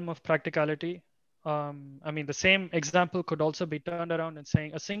the realm of practicality. I mean, the same example could also be turned around and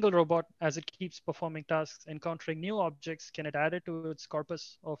saying a single robot, as it keeps performing tasks, encountering new objects, can it add it to its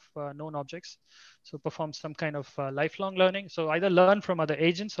corpus of known objects? So perform some kind of lifelong learning. So either learn from other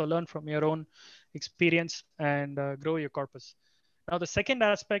agents or learn from your own experience and grow your corpus. Now, the second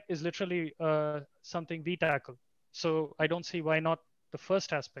aspect is literally something we tackle. So I don't see why not the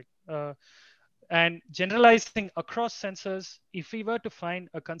first aspect. And generalizing across sensors, if we were to find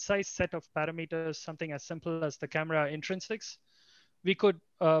a concise set of parameters, something as simple as the camera intrinsics, we could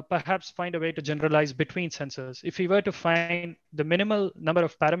perhaps find a way to generalize between sensors. If we were to find the minimal number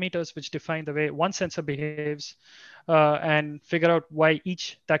of parameters which define the way one sensor behaves and figure out why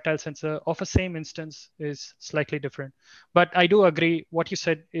each tactile sensor of a same instance is slightly different. But I do agree what you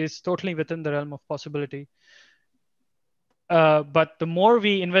said is totally within the realm of possibility. But the more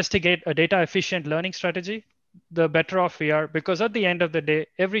we investigate a data efficient learning strategy, the better off we are, because at the end of the day,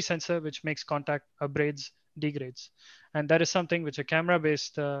 every sensor which makes contact upgrades, degrades. And that is something which a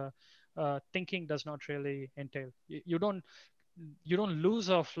camera-based thinking does not really entail. You don't you don't lose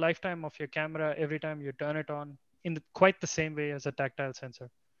off lifetime of your camera every time you turn it on in quite the same way as a tactile sensor.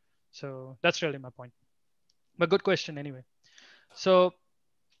 So that's really my point. But good question anyway. So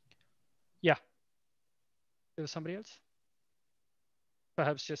yeah, there was somebody else?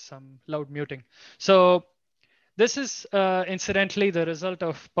 Perhaps just some loud muting. So this is incidentally the result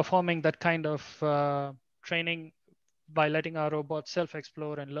of performing that kind of training by letting our robot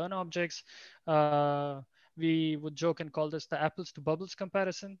self-explore and learn objects. We would joke and call this the apples to bubbles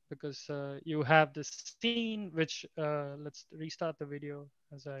comparison, because you have this scene which, let's restart the video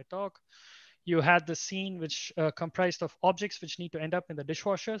as I talk. You had the scene which comprised of objects which need to end up in the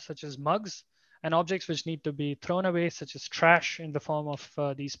dishwasher, such as mugs, and objects which need to be thrown away, such as trash in the form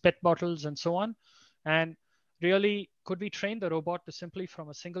of these PET bottles and so on. And really, could we train the robot to simply from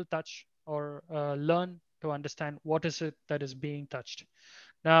a single touch or learn to understand what is it that is being touched?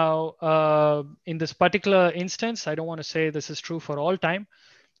 Now, in this particular instance, I don't want to say this is true for all time.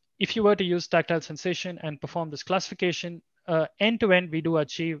 If you were to use tactile sensation and perform this classification, end to end, we do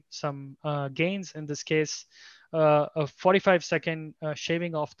achieve some gains. In this case, a 45-second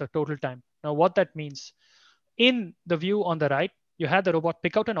shaving off the total time. Now, what that means, in the view on the right, you had the robot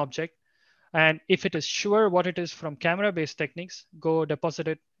pick out an object, and if it is sure what it is from camera-based techniques, go deposit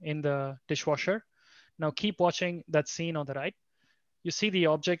it in the dishwasher. Now keep watching that scene on the right. You see the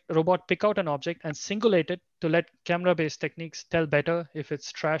robot pick out an object and singulate it to let camera-based techniques tell better if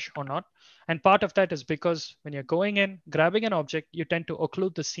it's trash or not. And part of that is because when you're going in, grabbing an object, you tend to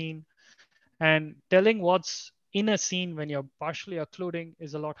occlude the scene, and telling what's in a scene when you're partially occluding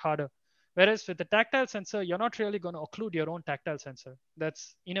is a lot harder. Whereas with the tactile sensor, you're not really going to occlude your own tactile sensor.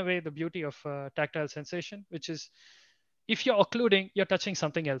 That's in a way the beauty of tactile sensation, which is if you're occluding, you're touching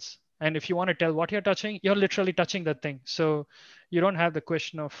something else. And if you want to tell what you're touching, you're literally touching that thing. So you don't have the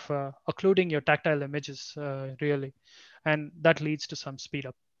question of occluding your tactile images really. And that leads to some speed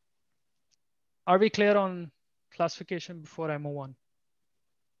up. Are we clear on classification before I move on?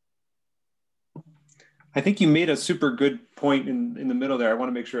 I think you made a super good point in the middle there. I want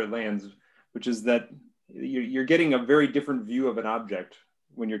to make sure it lands, which is that you're getting a very different view of an object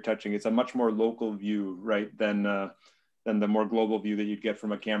when you're touching. It's a much more local view, right, than the more global view that you'd get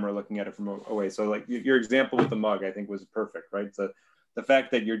from a camera looking at it from away. So like your example with the mug, I think was perfect, right? So the fact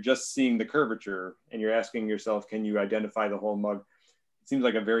that you're just seeing the curvature and you're asking yourself, can you identify the whole mug? It seems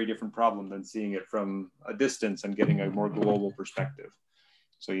like a very different problem than seeing it from a distance and getting a more global perspective.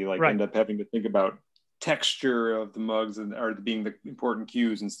 So you like end up having to think about texture of the mugs and or being the important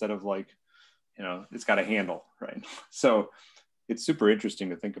cues instead of like, you know, it's got a handle, right? So it's super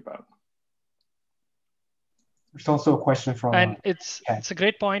interesting to think about. There's also a question from and it's a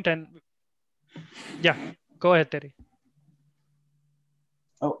great point. And yeah, go ahead, Terry.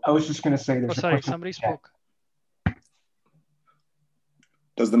 Oh, I was just going to say there's a question. Somebody spoke.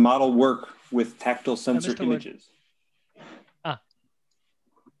 Does the model work with tactile sensor images?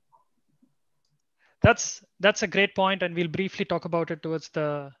 That's a great point, and we'll briefly talk about it towards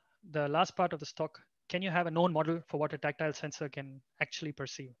the last part of this talk. Can you have a known model for what a tactile sensor can actually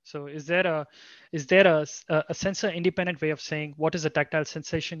perceive? So is there a sensor independent way of saying what is a tactile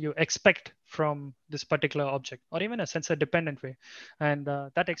sensation you expect from this particular object, or even a sensor dependent way? And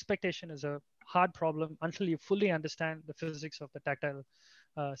that expectation is a hard problem until you fully understand the physics of the tactile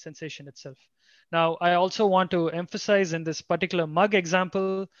sensation itself. Now, I also want to emphasize in this particular mug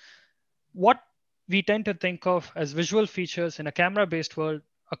example, what we tend to think of as visual features in a camera-based world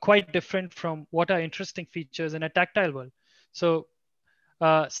are quite different from what are interesting features in a tactile world. So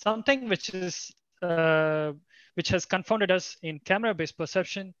something which has confounded us in camera-based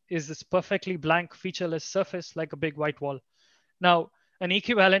perception is this perfectly blank, featureless surface like a big white wall. Now, an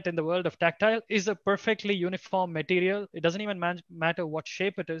equivalent in the world of tactile is a perfectly uniform material. It doesn't even matter what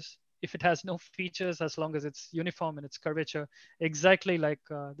shape it is, if it has no features, as long as it's uniform in its curvature, exactly like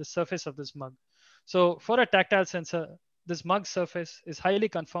the surface of this mug. So for a tactile sensor, this mug surface is highly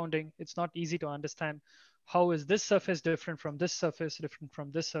confounding. It's not easy to understand. How is this surface different from this surface, different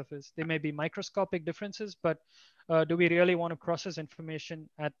from this surface? There may be microscopic differences, but do we really want to process information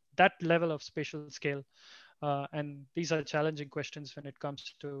at that level of spatial scale? And these are challenging questions when it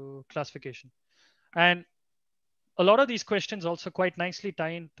comes to classification. And a lot of these questions also quite nicely tie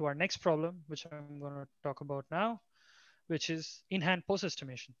into our next problem, which I'm going to talk about now, which is in-hand pose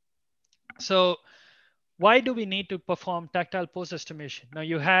estimation. So why do we need to perform tactile pose estimation? Now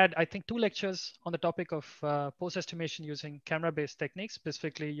you had, I think, 2 lectures on the topic of pose estimation using camera-based techniques,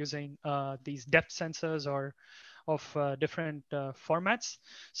 specifically using these depth sensors or of different formats.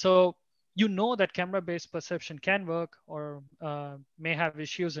 So you know that camera-based perception can work or may have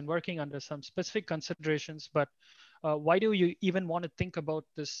issues in working under some specific considerations, but Why do you even want to think about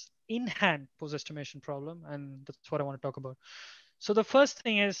this in-hand pose estimation problem? And that's what I want to talk about. So the first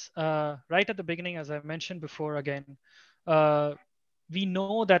thing is right at the beginning, as I mentioned before, again, uh, we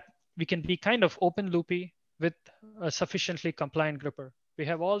know that we can be kind of open loopy with a sufficiently compliant gripper. We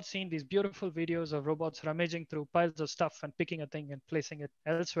have all seen these beautiful videos of robots rummaging through piles of stuff and picking a thing and placing it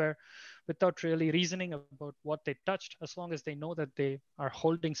elsewhere without really reasoning about what they touched, as long as they know that they are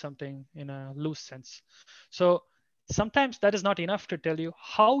holding something in a loose sense. So sometimes that is not enough to tell you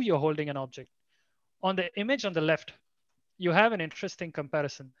how you're holding an object. On the image on the left, you have an interesting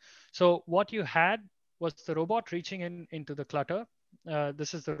comparison. So what you had was the robot reaching in into the clutter.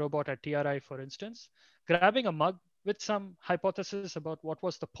 This is the robot at TRI, for instance, grabbing a mug with some hypothesis about what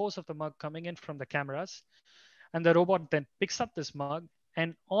was the pose of the mug coming in from the cameras. And the robot then picks up this mug.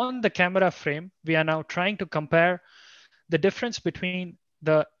 And on the camera frame, we are now trying to compare the difference between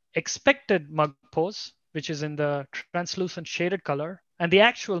the expected mug pose, which is in the translucent shaded color, and the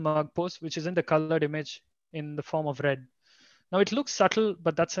actual mug pose, which is in the colored image in the form of red. Now it looks subtle,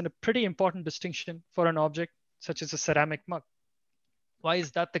 but that's a pretty important distinction for an object such as a ceramic mug. Why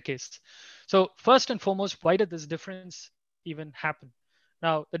is that the case? So first and foremost, why did this difference even happen?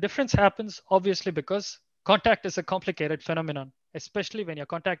 Now the difference happens obviously because contact is a complicated phenomenon, especially when you're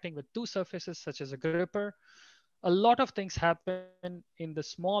contacting with two surfaces such as a gripper. A lot of things happen in the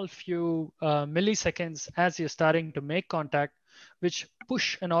small few milliseconds as you're starting to make contact, which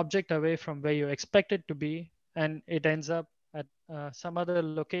push an object away from where you expect it to be, and it ends up at some other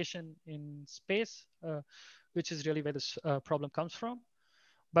location in space, which is really where this problem comes from.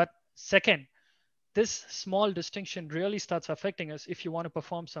 But second, this small distinction really starts affecting us if you want to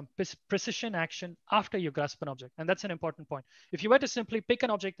perform some precision action after you grasp an object. And that's an important point. If you were to simply pick an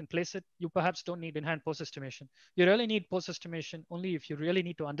object and place it, you perhaps don't need in-hand pose estimation. You really need pose estimation only if you really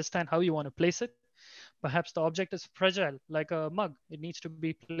need to understand how you want to place it. Perhaps the object is fragile, like a mug. It needs to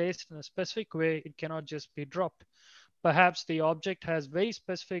be placed in a specific way. It cannot just be dropped. Perhaps the object has very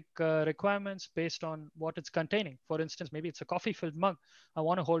specific requirements based on what it's containing. For instance, maybe it's a coffee filled mug. I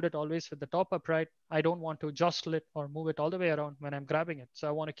want to hold it always with the top upright. I don't want to jostle it or move it all the way around when I'm grabbing it. So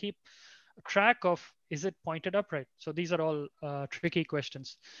I want to keep track of, is it pointed upright? So these are all tricky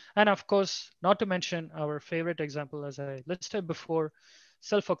questions. And of course, not to mention our favorite example, as I listed before,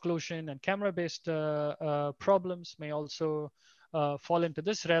 self-occlusion and camera-based problems may also fall into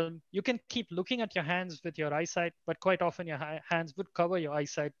this realm. You can keep looking at your hands with your eyesight, but quite often your hands would cover your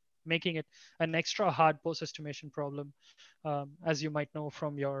eyesight, making it an extra hard pose estimation problem, as you might know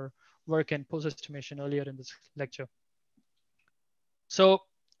from your work in pose estimation earlier in this lecture. So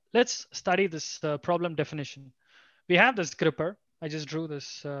let's study this problem definition. We have this gripper. I just drew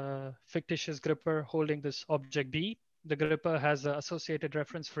this fictitious gripper holding this object B. The gripper has an associated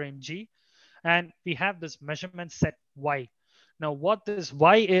reference frame G, and we have this measurement set Y. Now, what this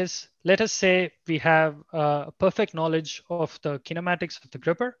Y is, let us say we have perfect knowledge of the kinematics of the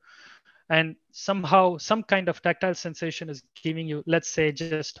gripper, and somehow some kind of tactile sensation is giving you, let's say,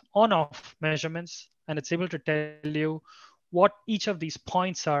 just on-off measurements, and it's able to tell you what each of these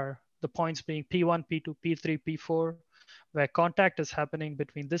points are, the points being P1, P2, P3, P4, where contact is happening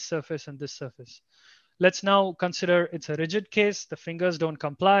between this surface and this surface. Let's now consider it's a rigid case. The fingers don't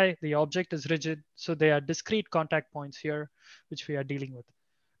comply. The object is rigid. So there are discrete contact points here, which we are dealing with.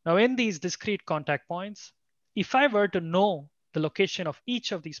 Now in these discrete contact points, if I were to know the location of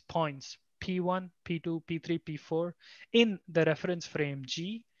each of these points, P1, P2, P3, P4, in the reference frame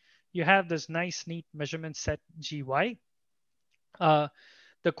G, you have this nice, neat measurement set GY.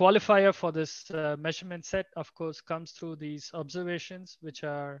 The qualifier for this measurement set, of course, comes through these observations, which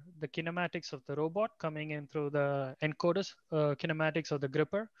are the kinematics of the robot coming in through the encoder's kinematics of the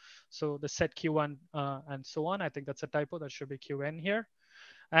gripper. So the set Q1 and so on. I think that's a typo. That should be QN here.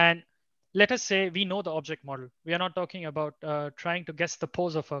 And let us say we know the object model. We are not talking about trying to guess the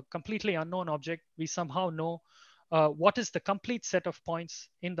pose of a completely unknown object. We somehow know what is the complete set of points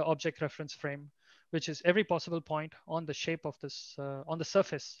in the object reference frame, which is every possible point on the shape of this, on the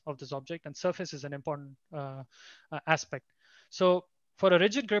surface of this object. And surface is an important aspect. So for a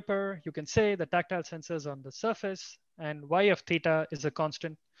rigid gripper, you can say the tactile sensors on the surface and Y of theta is a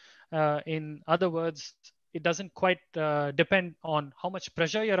constant. In other words, it doesn't quite depend on how much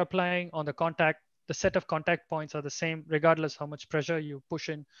pressure you're applying on the contact. The set of contact points are the same regardless how much pressure you push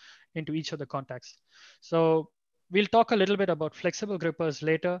in into each of the contacts. So we'll talk a little bit about flexible grippers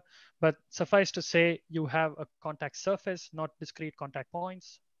later, but suffice to say you have a contact surface, not discrete contact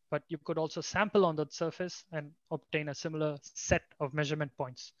points, but you could also sample on that surface and obtain a similar set of measurement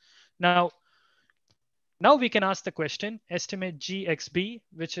points. Now we can ask the question, estimate GXB,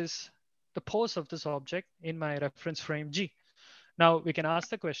 which is the pose of this object in my reference frame G. Now we can ask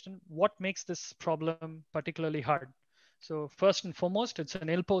the question, what makes this problem particularly hard? So first and foremost, it's an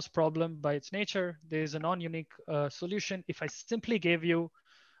ill-posed problem by its nature. There is a non-unique solution. If I simply gave you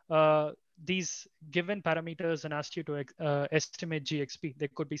these given parameters and asked you to estimate GXP, there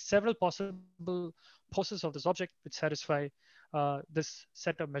could be several possible poses of this object which satisfy this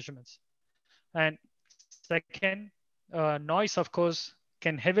set of measurements. And second, noise, of course,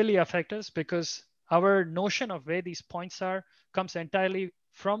 can heavily affect us because our notion of where these points are comes entirely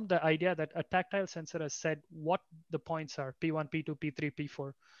from the idea that a tactile sensor has said what the points are, P1, P2, P3,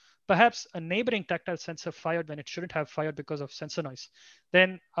 P4. Perhaps a neighboring tactile sensor fired when it shouldn't have fired because of sensor noise.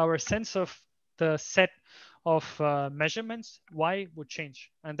 Then our sense of the set of measurements, Y, would change,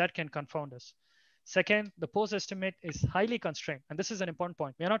 and that can confound us. Second, the pose estimate is highly constrained. And this is an important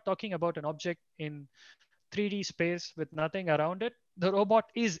point. We are not talking about an object in 3D space with nothing around it. The robot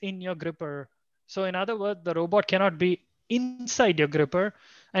is in your gripper. So in other words, the robot cannot be inside your gripper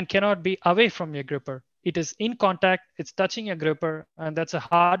and cannot be away from your gripper. It is in contact, it's touching your gripper, and that's a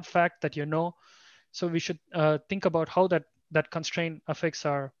hard fact that you know. So we should think about how that constraint affects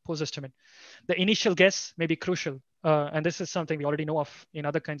our pose estimate. The initial guess may be crucial. And this is something we already know of in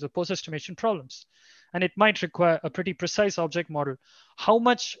other kinds of pose estimation problems. And it might require a pretty precise object model. How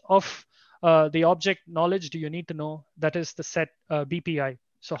much of the object knowledge do you need to know? That is the set BPI.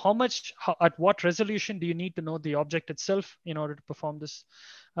 So at what resolution do you need to know the object itself in order to perform this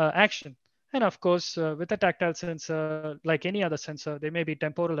action? And of course, with a tactile sensor, like any other sensor, there may be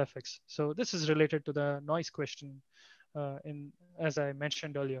temporal effects. So this is related to the noise question as I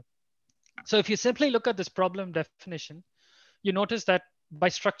mentioned earlier. So if you simply look at this problem definition, you notice that by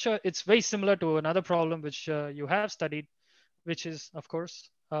structure, it's very similar to another problem which you have studied, which is, of course,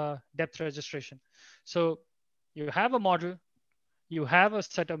 depth registration. So you have a model, you have a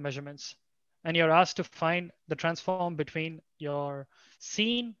set of measurements, and you're asked to find the transform between your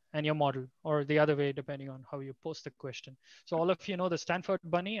scene and your model, or the other way, depending on how you post the question. So all of you know the Stanford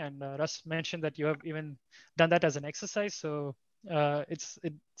bunny, and Russ mentioned that you have even done that as an exercise. So it's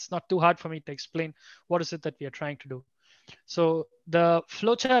not too hard for me to explain what is it that we are trying to do. So the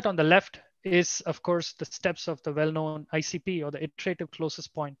flowchart on the left is, of course, the steps of the well-known ICP, or the iterative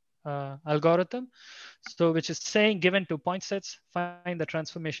closest point algorithm. So which is saying, given 2 point sets, find the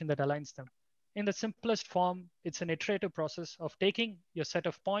transformation that aligns them. In the simplest form, it's an iterative process of taking your set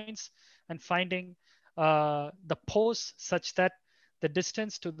of points and finding the pose such that the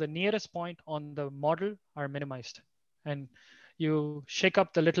distance to the nearest point on the model are minimized. And you shake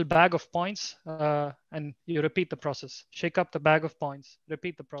up the little bag of points and you repeat the process. Shake up the bag of points,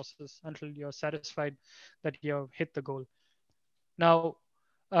 repeat the process until you're satisfied that you've hit the goal. Now,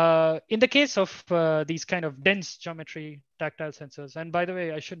 in the case of these kind of dense geometry tactile sensors, and by the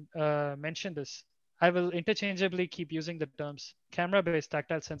way, I should mention this, I will interchangeably keep using the terms camera-based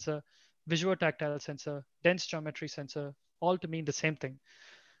tactile sensor, visual tactile sensor, dense geometry sensor, all to mean the same thing.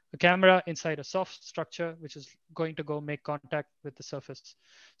 A camera inside a soft structure, which is going to go make contact with the surface.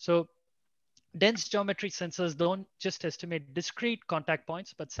 So dense geometry sensors don't just estimate discrete contact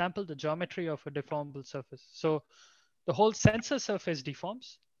points, but sample the geometry of a deformable surface. So the whole sensor surface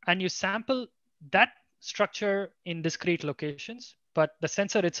deforms and you sample that structure in discrete locations, but the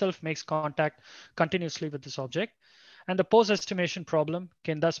sensor itself makes contact continuously with this object. And the pose estimation problem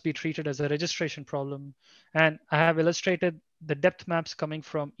can thus be treated as a registration problem. And I have illustrated the depth maps coming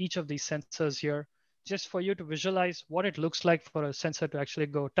from each of these sensors here, just for you to visualize what it looks like for a sensor to actually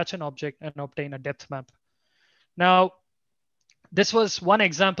go touch an object and obtain a depth map. Now, this was one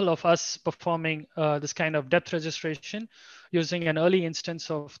example of us performing this kind of depth registration using an early instance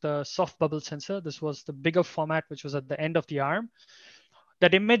of the soft bubble sensor. This was the bigger format, which was at the end of the arm.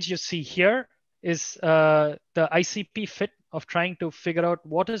 That image you see here is the ICP fit of trying to figure out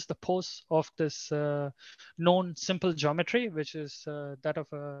what is the pose of this known simple geometry, which is that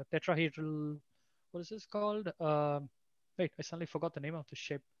of a tetrahedral, what is this called? Wait, I suddenly forgot the name of the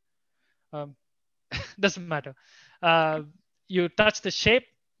shape. Doesn't matter. You touch the shape,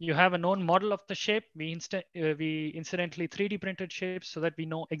 you have a known model of the shape. We incidentally 3D printed shapes so that we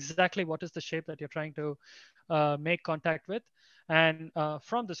know exactly what is the shape that you're trying to make contact with. And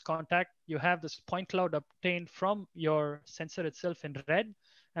from this contact, you have this point cloud obtained from your sensor itself in red,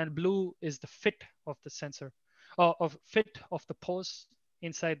 and blue is the fit of the sensor, of fit of the pose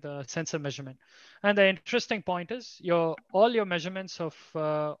inside the sensor measurement. And the interesting point is all your measurements of,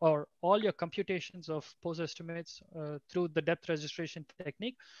 or all your computations of pose estimates through the depth registration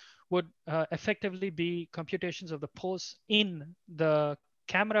technique would effectively be computations of the pose in the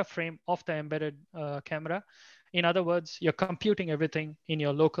camera frame of the embedded camera In other words, you're computing everything in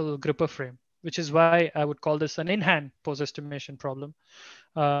your local gripper frame, which is why I would call this an in-hand pose estimation problem,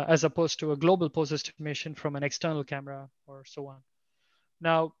 as opposed to a global pose estimation from an external camera or so on.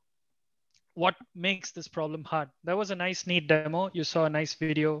 Now, what makes this problem hard? That was a nice, neat demo. You saw a nice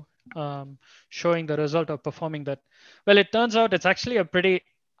video showing the result of performing that. Well, it turns out it's actually a pretty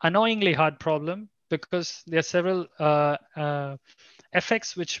annoyingly hard problem because there are several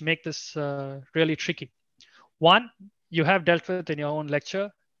effects which make this really tricky. One, you have dealt with in your own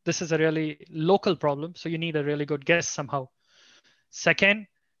lecture. This is a really local problem, so you need a really good guess somehow. Second,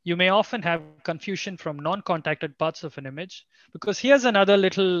 you may often have confusion from non-contacted parts of an image, because here's another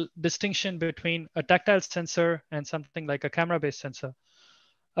little distinction between a tactile sensor and something like a camera-based sensor.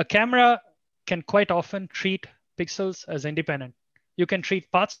 A camera can quite often treat pixels as independent. You can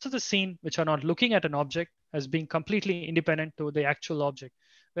treat parts of the scene which are not looking at an object as being completely independent to the actual object,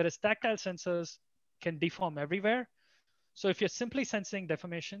 whereas tactile sensors can deform everywhere. So if you're simply sensing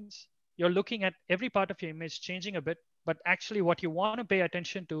deformations, you're looking at every part of your image changing a bit, but actually what you want to pay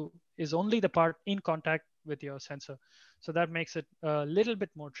attention to is only the part in contact with your sensor. So that makes it a little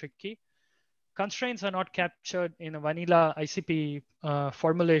bit more tricky. Constraints are not captured in a vanilla ICP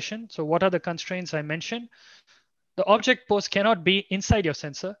formulation. So what are the constraints I mentioned? The object pose cannot be inside your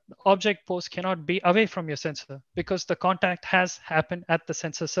sensor. The object pose cannot be away from your sensor because the contact has happened at the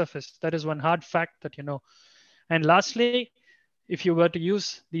sensor surface. That is one hard fact that you know. And lastly, if you were to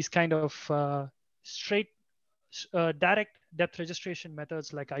use these kind of straight direct depth registration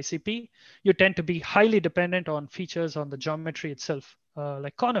methods like ICP, you tend to be highly dependent on features on the geometry itself,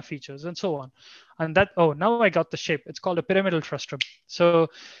 like corner features and so on. And that, oh, now I got the shape. It's called a pyramidal frustrum. So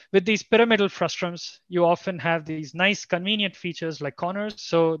with these pyramidal frustrums, you often have these nice convenient features like corners.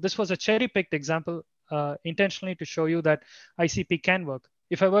 So this was a cherry-picked example intentionally to show you that ICP can work.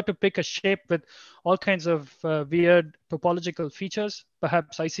 If I were to pick a shape with all kinds of weird topological features,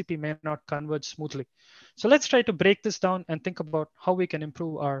 perhaps ICP may not converge smoothly. So let's try to break this down and think about how we can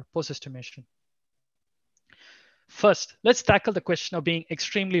improve our pose estimation. First, let's tackle the question of being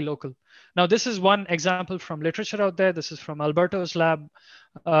extremely local. Now, this is one example from literature out there. This is from Alberto's lab,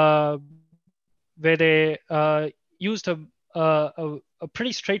 where they used a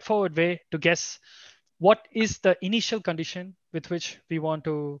pretty straightforward way to guess what is the initial condition with which we want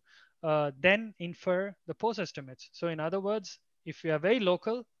to then infer the pose estimates. So in other words, if we are very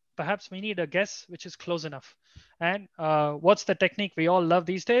local, perhaps we need a guess which is close enough. And what's the technique we all love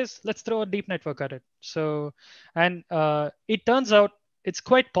these days? Let's throw a deep network at it. So, and it turns out it's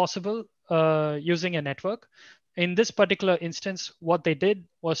quite possible using a network. In this particular instance, what they did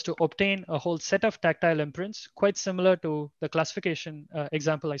was to obtain a whole set of tactile imprints, quite similar to the classification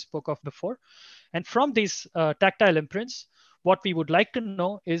example I spoke of before. And from these tactile imprints, what we would like to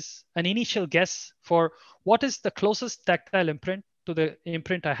know is an initial guess for what is the closest tactile imprint to the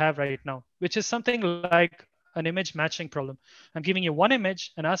imprint I have right now, which is something like an image matching problem. I'm giving you one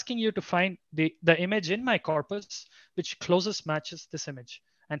image and asking you to find the image in my corpus which closest matches this image.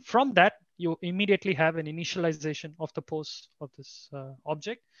 And from that, you immediately have an initialization of the pose of this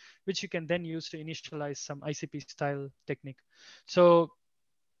object, which you can then use to initialize some ICP style technique. So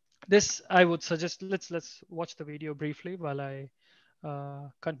this, I would suggest, let's watch the video briefly while I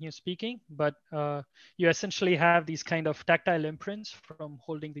continue speaking. But you essentially have these kind of tactile imprints from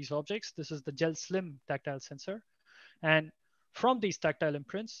holding these objects. This is the Gel Slim tactile sensor. And from these tactile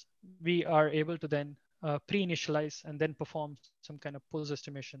imprints, we are able to then pre-initialize and then perform some kind of pose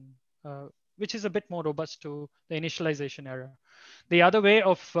estimation, which is a bit more robust to the initialization error. The other way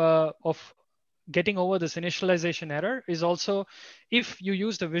of getting over this initialization error is also if you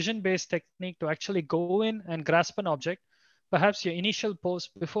use the vision-based technique to actually go in and grasp an object, perhaps your initial pose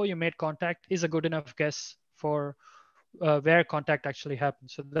before you made contact is a good enough guess for where contact actually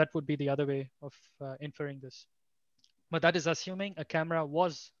happens. So that would be the other way of inferring this. But that is assuming a camera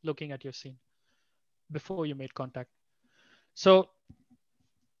was looking at your scene before you made contact. So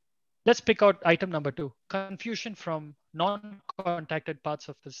let's pick out item number 2, confusion from non-contacted parts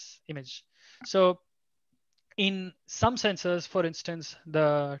of this image. So in some sensors, for instance,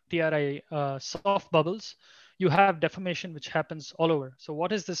 the TRI soft bubbles, you have deformation which happens all over. So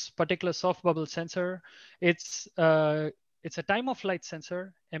what is this particular soft bubble sensor? It's a time of flight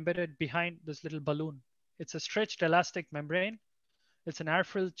sensor embedded behind this little balloon. It's a stretched elastic membrane. It's an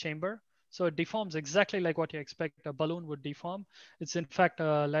air-filled chamber. So it deforms exactly like what you expect a balloon would deform. It's in fact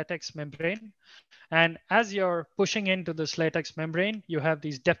a latex membrane. And as you're pushing into this latex membrane, you have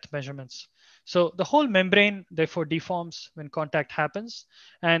these depth measurements. So the whole membrane therefore deforms when contact happens.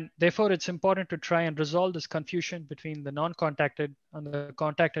 And therefore it's important to try and resolve this confusion between the non-contacted and the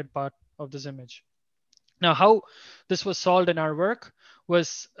contacted part of this image. Now, how this was solved in our work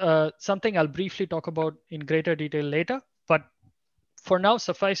was something I'll briefly talk about in greater detail later. But for now,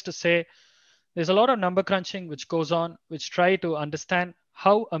 suffice to say, there's a lot of number crunching which goes on, which try to understand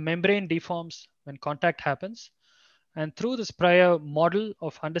how a membrane deforms when contact happens. And through this prior model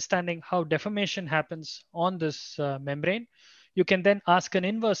of understanding how deformation happens on this membrane, you can then ask an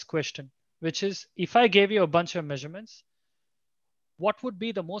inverse question, which is, if I gave you a bunch of measurements, what would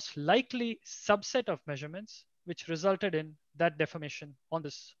be the most likely subset of measurements which resulted in that deformation on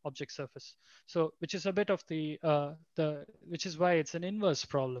this object surface? So, which is a bit of which is why it's an inverse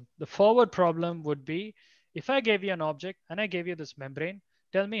problem. The forward problem would be, if I gave you an object and I gave you this membrane,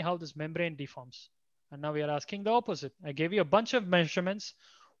 tell me how this membrane deforms. And now we are asking the opposite. I gave you a bunch of measurements.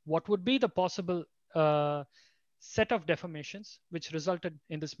 What would be the possible set of deformations which resulted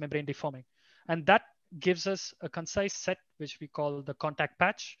in this membrane deforming? And that gives us a concise set, which we call the contact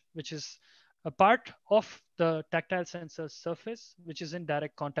patch, which is a part of the tactile sensor surface, which is in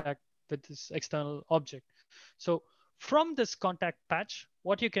direct contact with this external object. So from this contact patch,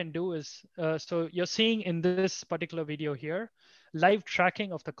 what you can do is, so you're seeing in this particular video here, live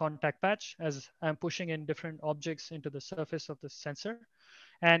tracking of the contact patch as I'm pushing in different objects into the surface of the sensor.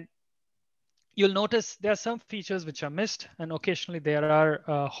 And you'll notice there are some features which are missed, and occasionally there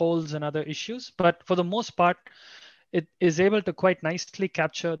are holes and other issues. But for the most part, it is able to quite nicely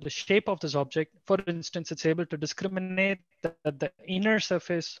capture the shape of this object. For instance, it's able to discriminate that the inner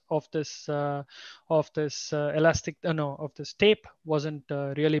surface of this of this tape wasn't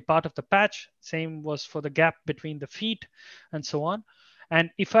really part of the patch. Same was for the gap between the feet and so on. And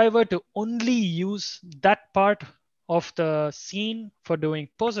if I were to only use that part of the scene for doing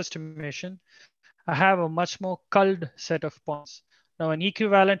pose estimation, I have a much more culled set of points. Now, an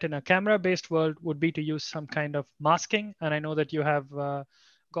equivalent in a camera-based world would be to use some kind of masking. And I know that you have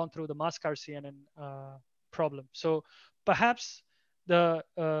gone through the mask RCNN problem. So perhaps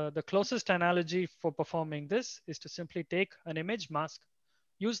the closest analogy for performing this is to simply take an image mask,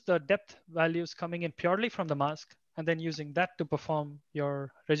 use the depth values coming in purely from the mask, and then using that to perform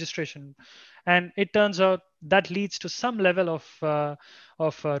your registration. And it turns out that leads to some level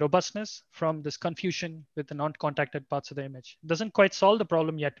of robustness from this confusion with the non-contacted parts of the image. It doesn't quite solve the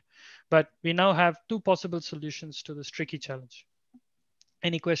problem yet, but we now have two possible solutions to this tricky challenge.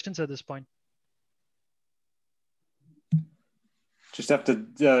 Any questions at this point? Just have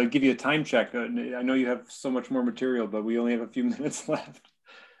to give you a time check. I know you have so much more material, but we only have a few minutes left.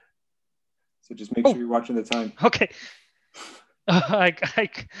 So just make sure you're watching the time. Okay.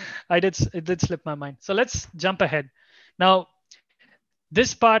 It did slip my mind. So let's jump ahead. Now,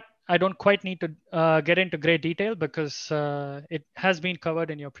 this part, I don't quite need to get into great detail because it has been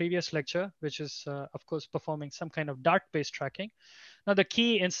covered in your previous lecture, which is, of course, performing some kind of dart-based tracking. Now, the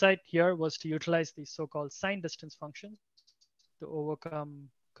key insight here was to utilize these so-called sign distance functions to overcome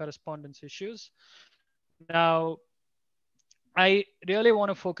correspondence issues. Now, I really want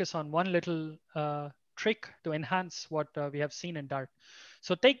to focus on one little trick to enhance what we have seen in Dart.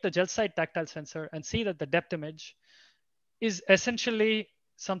 So take the gel side tactile sensor and see that the depth image is essentially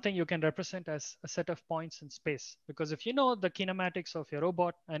something you can represent as a set of points in space. Because if you know the kinematics of your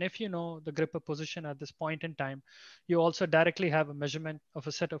robot, and if you know the gripper position at this point in time, you also directly have a measurement of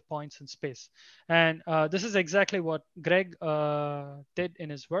a set of points in space. And this is exactly what Greg did in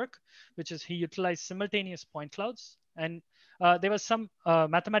his work, which is he utilized simultaneous point clouds. And there were some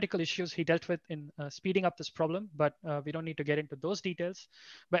mathematical issues he dealt with in speeding up this problem, but we don't need to get into those details.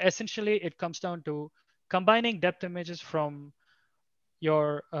 But essentially, it comes down to combining depth images from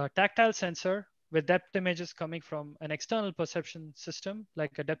your tactile sensor with depth images coming from an external perception system,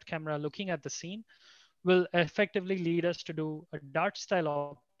 like a depth camera looking at the scene, will effectively lead us to do a Dart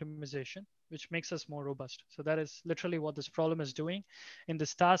style optimization, which makes us more robust. So that is literally what this problem is doing in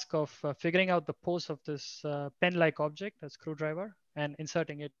this task of figuring out the pose of this pen-like object, a screwdriver, and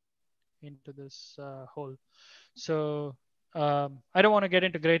inserting it into this hole. So I don't want to get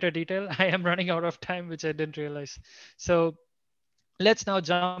into greater detail. I am running out of time, which I didn't realize. So let's now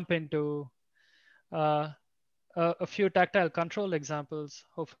jump into a few tactile control examples.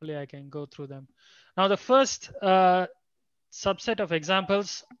 Hopefully I can go through them. Now the first subset of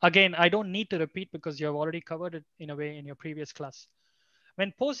examples, again, I don't need to repeat because you have already covered it in a way in your previous class.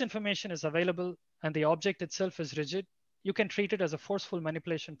 When pose information is available and the object itself is rigid, you can treat it as a forceful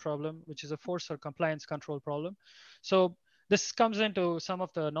manipulation problem, which is a force or compliance control problem. So this comes into some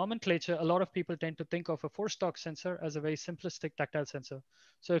of the nomenclature. A lot of people tend to think of a force torque sensor as a very simplistic tactile sensor.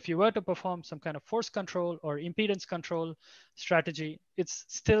 So if you were to perform some kind of force control or impedance control strategy, it's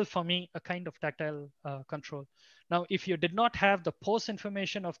still for me a kind of tactile control. Now, if you did not have the pose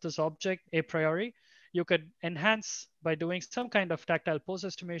information of this object a priori, You could enhance by doing some kind of tactile pose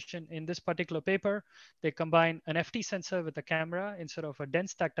estimation. In this particular paper, they combine an FT sensor with a camera instead of a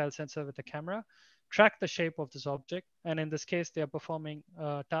dense tactile sensor with a camera, track the shape of this object. And in this case, they are performing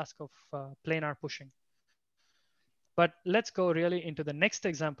a task of planar pushing. But let's go really into the next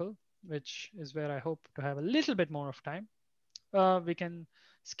example, which is where I hope to have a little bit more of time. We can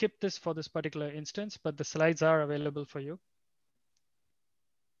skip this for this particular instance, but the slides are available for you.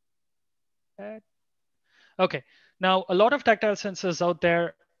 Okay, now a lot of tactile sensors out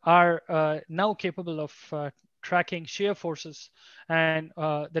there are now capable of tracking shear forces. And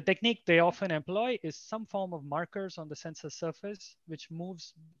the technique they often employ is some form of markers on the sensor surface, which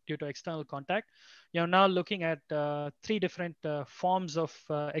moves due to external contact. You're now looking at three different forms of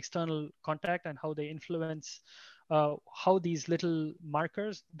external contact and how they influence how these little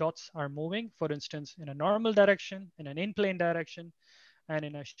markers, dots, are moving, for instance, in a normal direction, in an in-plane direction, and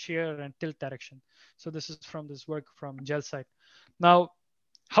in a shear and tilt direction. So this is from this work from GelSite. Now,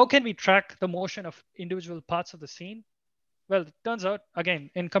 how can we track the motion of individual parts of the scene? Well, it turns out, again,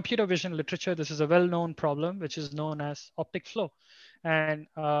 in computer vision literature, this is a well-known problem, which is known as optic flow. And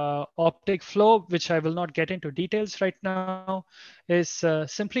optic flow, which I will not get into details right now, is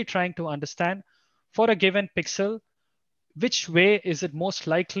simply trying to understand for a given pixel, which way is it most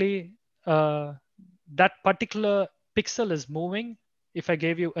likely that particular pixel is moving if I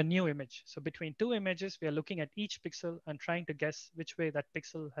gave you a new image. So between two images, we are looking at each pixel and trying to guess which way that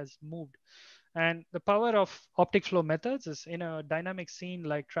pixel has moved. And the power of optic flow methods is in a dynamic scene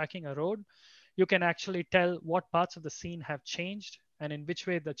like tracking a road, you can actually tell what parts of the scene have changed and in which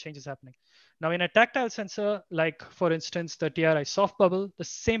way the change is happening. Now, in a tactile sensor, like for instance, the TRI soft bubble, the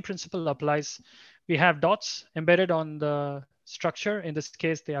same principle applies. We have dots embedded on the structure. In this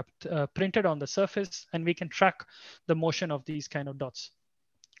case, they are printed on the surface, and we can track the motion of these kind of dots.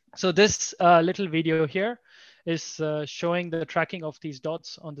 So this little video here is showing the tracking of these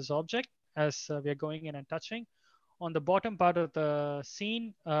dots on this object as we are going in and touching. On the bottom part of the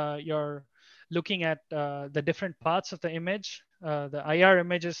scene, you're looking at the different parts of the image, the IR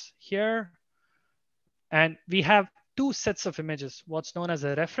images here. And we have two sets of images, what's known as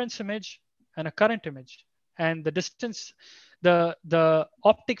a reference image and a current image. And the distance, the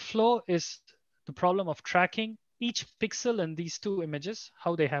optic flow is the problem of tracking each pixel in these two images,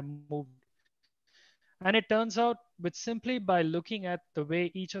 how they have moved. And it turns out with simply by looking at the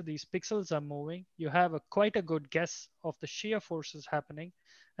way each of these pixels are moving, you have quite a good guess of the shear forces happening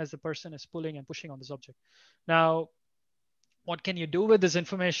as the person is pulling and pushing on this object. Now, what can you do with this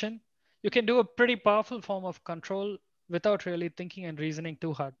information? You can do a pretty powerful form of control without really thinking and reasoning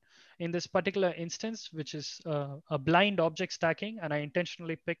too hard. In this particular instance, which is a blind object stacking, and I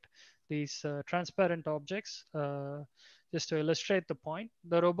intentionally picked these transparent objects just to illustrate the point,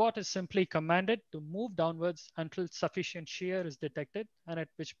 the robot is simply commanded to move downwards until sufficient shear is detected, and at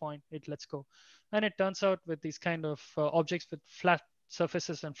which point it lets go. And it turns out with these kind of objects with flat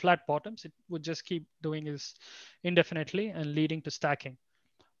surfaces and flat bottoms, it would just keep doing this indefinitely and leading to stacking.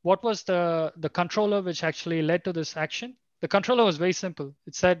 What was the controller which actually led to this action? The controller was very simple.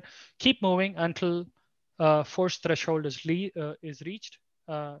 It said, keep moving until force threshold is reached,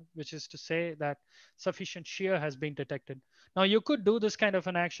 which is to say that sufficient shear has been detected. Now you could do this kind of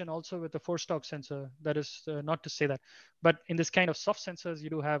an action also with a force torque sensor. That is not to say that, but in this kind of soft sensors, you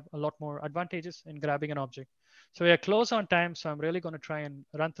do have a lot more advantages in grabbing an object. So we are close on time, so I'm really going to try and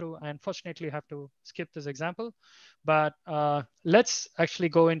run through. I unfortunately have to skip this example, but let's actually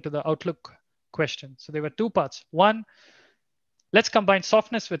go into the Outlook question. So there were two parts. One, let's combine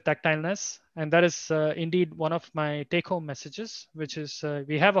softness with tactileness. And that is indeed one of my take-home messages, which is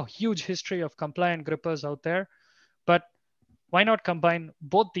we have a huge history of compliant grippers out there, but why not combine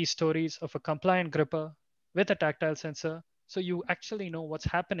both these stories of a compliant gripper with a tactile sensor so you actually know what's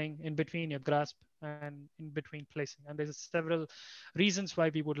happening in between your grasp and in between placing. And there's several reasons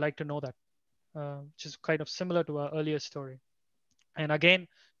why we would like to know that, which is kind of similar to our earlier story. And again,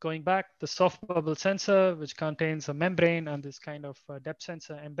 going back, the soft bubble sensor, which contains a membrane and this kind of depth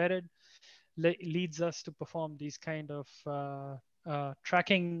sensor embedded, leads us to perform these kind of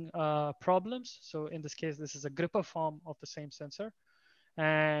tracking problems. So in this case, this is a gripper form of the same sensor.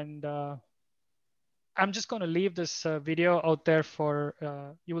 And I'm just going to leave this video out there for,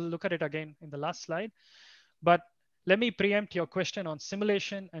 you will look at it again in the last slide. But let me preempt your question on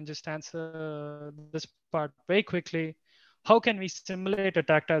simulation and just answer this part very quickly. How can we simulate a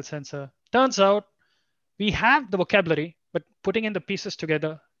tactile sensor? Turns out we have the vocabulary, but putting in the pieces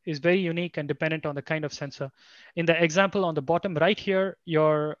together is very unique and dependent on the kind of sensor. In the example on the bottom right here,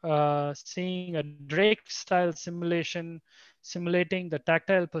 you're seeing a Drake style simulation, simulating the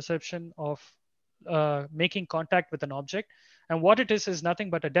tactile perception of making contact with an object. And what it is nothing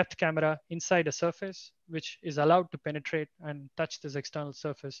but a depth camera inside a surface, which is allowed to penetrate and touch this external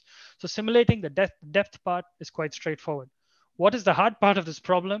surface. So simulating the depth part is quite straightforward. What is the hard part of this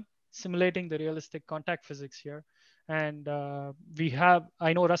problem? Simulating the realistic contact physics here. And I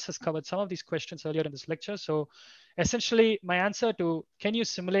know Russ has covered some of these questions earlier in this lecture. So essentially my answer to can you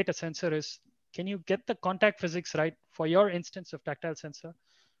simulate a sensor is, can you get the contact physics right for your instance of tactile sensor?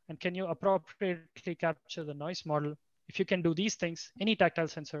 And can you appropriately capture the noise model? If you can do these things, any tactile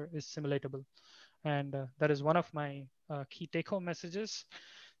sensor is simulatable. And that is one of my key take-home messages.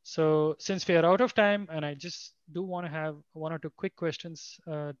 So since we are out of time, and I just do want to have one or two quick questions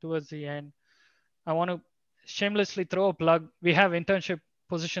towards the end, I want to shamelessly throw a plug. We have internship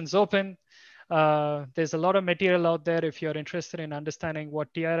positions open. There's a lot of material out there if you're interested in understanding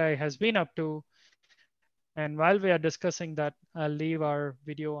what TRI has been up to. And while we are discussing that, I'll leave our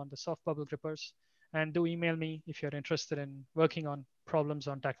video on the soft bubble grippers. And do email me if you're interested in working on problems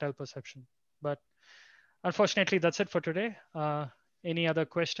on tactile perception. But unfortunately, that's it for today. Any other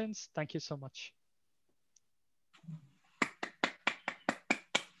questions? Thank you so much.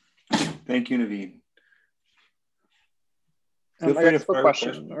 Thank you, Naveen. I guess a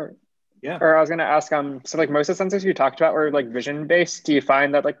question. Or I was going to ask, so like most of the sensors you talked about were like vision based. Do you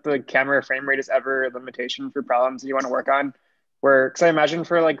find that like the camera frame rate is ever a limitation for problems you want to work on? Where, because I imagine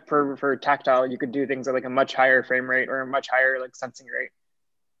for tactile, you could do things at like a much higher frame rate or a much higher like sensing rate.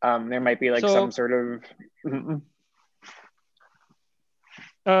 There might be like some sort of.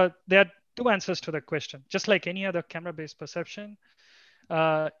 There are two answers to that question. Just like any other camera-based perception,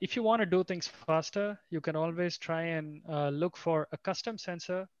 if you want to do things faster, you can always try and look for a custom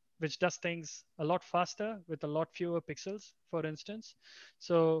sensor which does things a lot faster with a lot fewer pixels, for instance.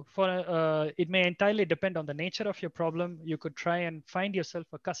 So it may entirely depend on the nature of your problem. You could try and find yourself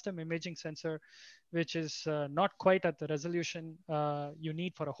a custom imaging sensor, which is not quite at the resolution you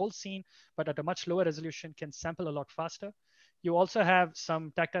need for a whole scene, but at a much lower resolution can sample a lot faster. You also have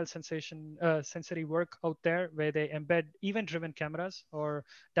some tactile sensory work out there where they embed event-driven cameras or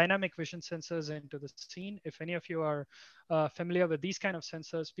dynamic vision sensors into the scene. If any of you are familiar with these kind of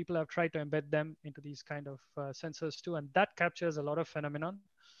sensors, people have tried to embed them into these kind of sensors too, and that captures a lot of phenomenon.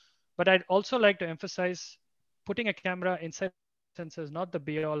 But I'd also like to emphasize putting a camera inside sensor is not the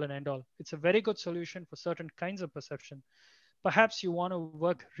be-all and end-all. It's a very good solution for certain kinds of perception. Perhaps you want to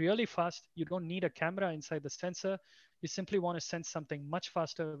work really fast. You don't need a camera inside the sensor. You simply want to sense something much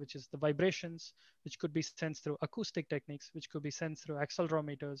faster, which is the vibrations, which could be sensed through acoustic techniques, which could be sensed through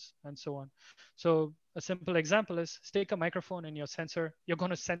accelerometers, and so on. So a simple example is stick a microphone in your sensor. You're going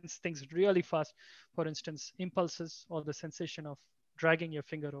to sense things really fast. For instance, impulses or the sensation of dragging your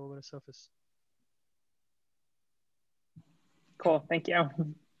finger over a surface. Cool, thank you.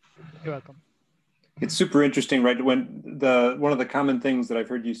 You're welcome. It's super interesting, right? When one of the common things that I've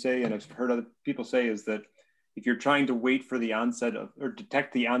heard you say, and I've heard other people say, is that if you're trying to wait for the onset of, or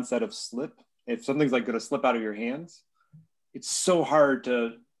detect the onset of slip, if something's like going to slip out of your hands, it's so hard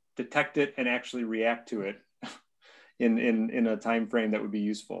to detect it and actually react to it in a time frame that would be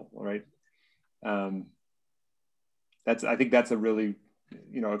useful, right? I think that's a really,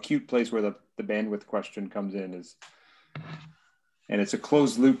 acute place where the bandwidth question comes in is, and it's a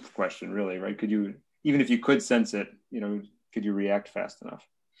closed loop question, really, right? Could you, even if you could sense it, could you react fast enough?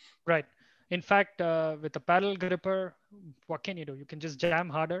 Right. In fact, with a paddle gripper, what can you do? You can just jam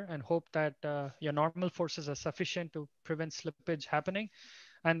harder and hope that your normal forces are sufficient to prevent slippage happening.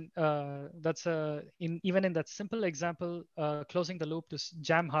 And even in that simple example, closing the loop to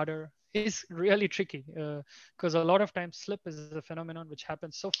jam harder is really tricky because a lot of times slip is a phenomenon which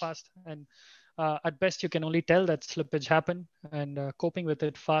happens so fast, and at best you can only tell that slippage happened, and coping with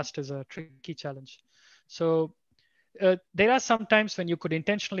it fast is a tricky challenge. So there are some times when you could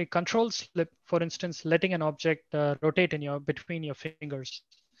intentionally control slip, for instance, letting an object rotate between your fingers.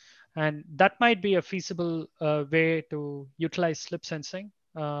 And that might be a feasible way to utilize slip sensing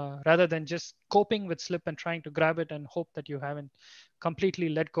rather than just coping with slip and trying to grab it and hope that you haven't completely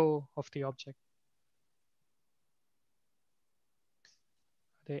let go of the object.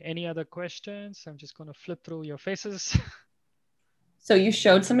 Are there any other questions? I'm just going to flip through your faces. So you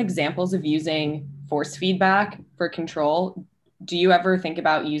showed some examples of using force feedback for control. Do you ever think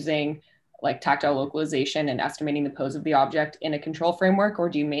about using like tactile localization and estimating the pose of the object in a control framework, or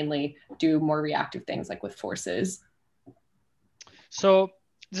do you mainly do more reactive things like with forces? So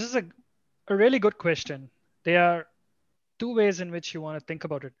this is a really good question. There are two ways in which you want to think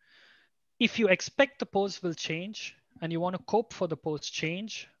about it. If you expect the pose will change and you want to cope for the pose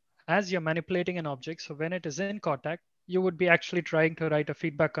change as you're manipulating an object, so when it is in contact, you would be actually trying to write a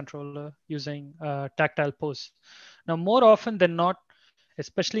feedback controller using tactile pose. Now, more often than not,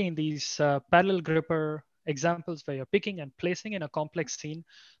 especially in these parallel gripper examples where you're picking and placing in a complex scene,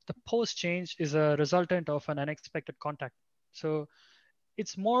 the pose change is a resultant of an unexpected contact. So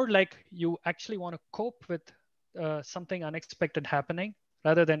it's more like you actually want to cope with something unexpected happening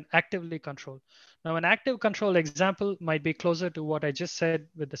rather than actively control. Now, an active control example might be closer to what I just said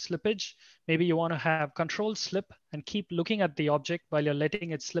with the slippage. Maybe you want to have controlled slip and keep looking at the object while you're letting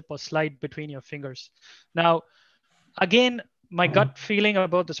it slip or slide between your fingers. Now, again, my gut feeling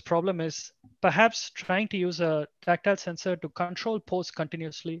about this problem is perhaps trying to use a tactile sensor to control pose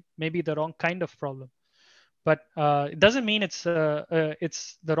continuously may be the wrong kind of problem. But it doesn't mean it's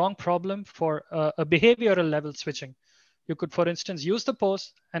the wrong problem for a behavioral level switching. You could, for instance, use the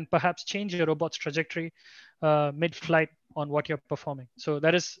pose and perhaps change your robot's trajectory mid-flight on what you're performing. So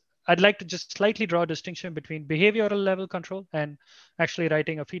that is, I'd like to just slightly draw a distinction between behavioral level control and actually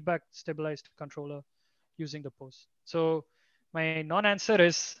writing a feedback stabilized controller using the pose. So my non-answer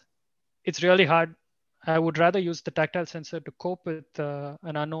is it's really hard. I would rather use the tactile sensor to cope with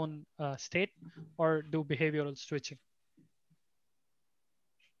an unknown state or do behavioral switching.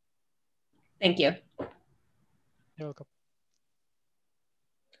 Thank you. You're welcome.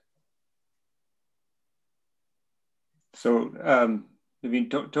 So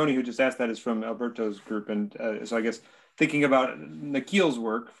Naveen, Tony, who just asked that, is from Alberto's group. And so I guess thinking about Nikhil's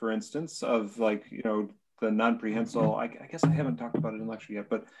work, for instance, of like, you know, the non-prehensile, I guess I haven't talked about it in lecture yet,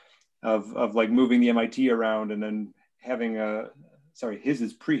 but of like moving the MIT around and then having his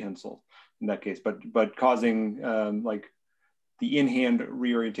is prehensile in that case, but causing like the in-hand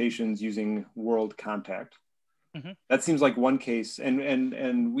reorientations using world contact. Mm-hmm. That seems like one case,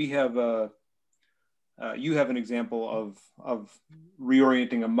 and we have you have an example of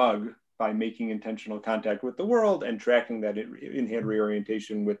reorienting a mug by making intentional contact with the world and tracking that in-hand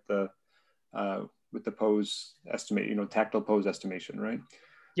reorientation with the pose estimate, you know, tactile pose estimation, right?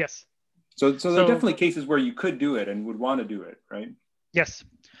 Yes. So there are definitely cases where you could do it and would want to do it, right? Yes.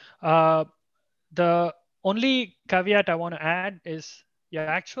 The only caveat I want to add is your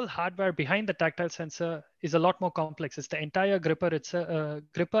actual hardware behind the tactile sensor is a lot more complex. It's the entire gripper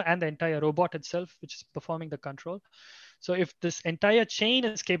and the entire robot itself, which is performing the control. So if this entire chain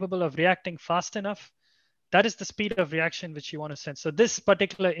is capable of reacting fast enough, that is the speed of reaction which you want to sense. So this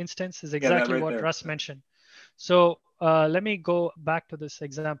particular instance is exactly what Russ mentioned. So let me go back to this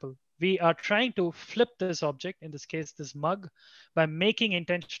example. We are trying to flip this object, in this case, this mug, by making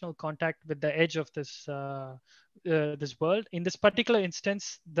intentional contact with the edge of this, this world. In this particular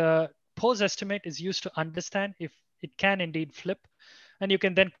instance, the pose estimate is used to understand if it can indeed flip. And you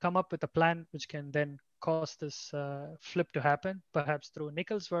can then come up with a plan which can then cause this flip to happen, perhaps through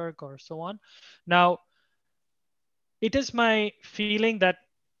Nikhil's work or so on. Now, it is my feeling that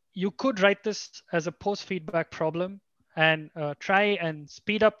you could write this as a pose feedback problem and try and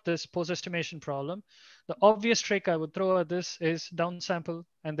speed up this pose estimation problem. The obvious trick I would throw at this is downsample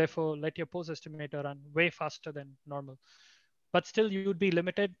and therefore let your pose estimator run way faster than normal. But still you would be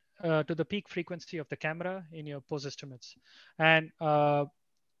limited to the peak frequency of the camera in your pose estimates. And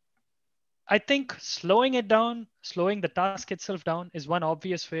I think slowing it down, slowing the task itself down is one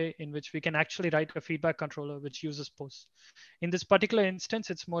obvious way in which we can actually write a feedback controller which uses pose. In this particular instance,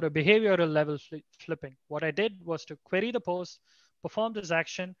 it's more a behavioral level flipping. What I did was to query the pose, perform this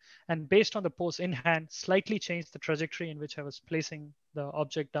action, and based on the pose in hand, slightly change the trajectory in which I was placing the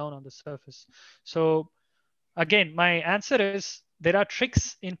object down on the surface. So again, my answer is there are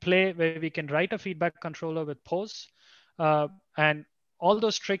tricks in play where we can write a feedback controller with pose, and all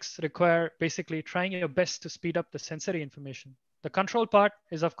those tricks require basically trying your best to speed up the sensory information. The control part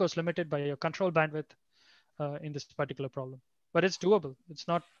is of course limited by your control bandwidth in this particular problem, but it's doable. It's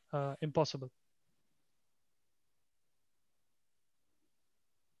not impossible.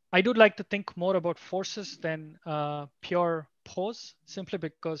 I do like to think more about forces than pure pose, simply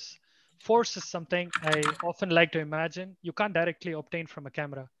because force is something I often like to imagine. You can't directly obtain from a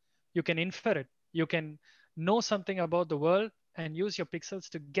camera. You can infer it. You can know something about the world and use your pixels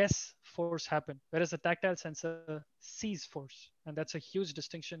to guess force happen, whereas a tactile sensor sees force. And that's a huge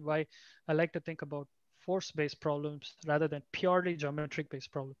distinction why I like to think about force-based problems rather than purely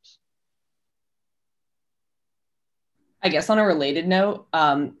geometric-based problems. I guess on a related note,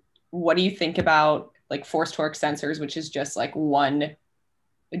 what do you think about like force torque sensors, which is just like one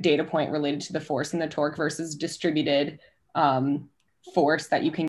data point related to the force and the torque versus distributed force that you can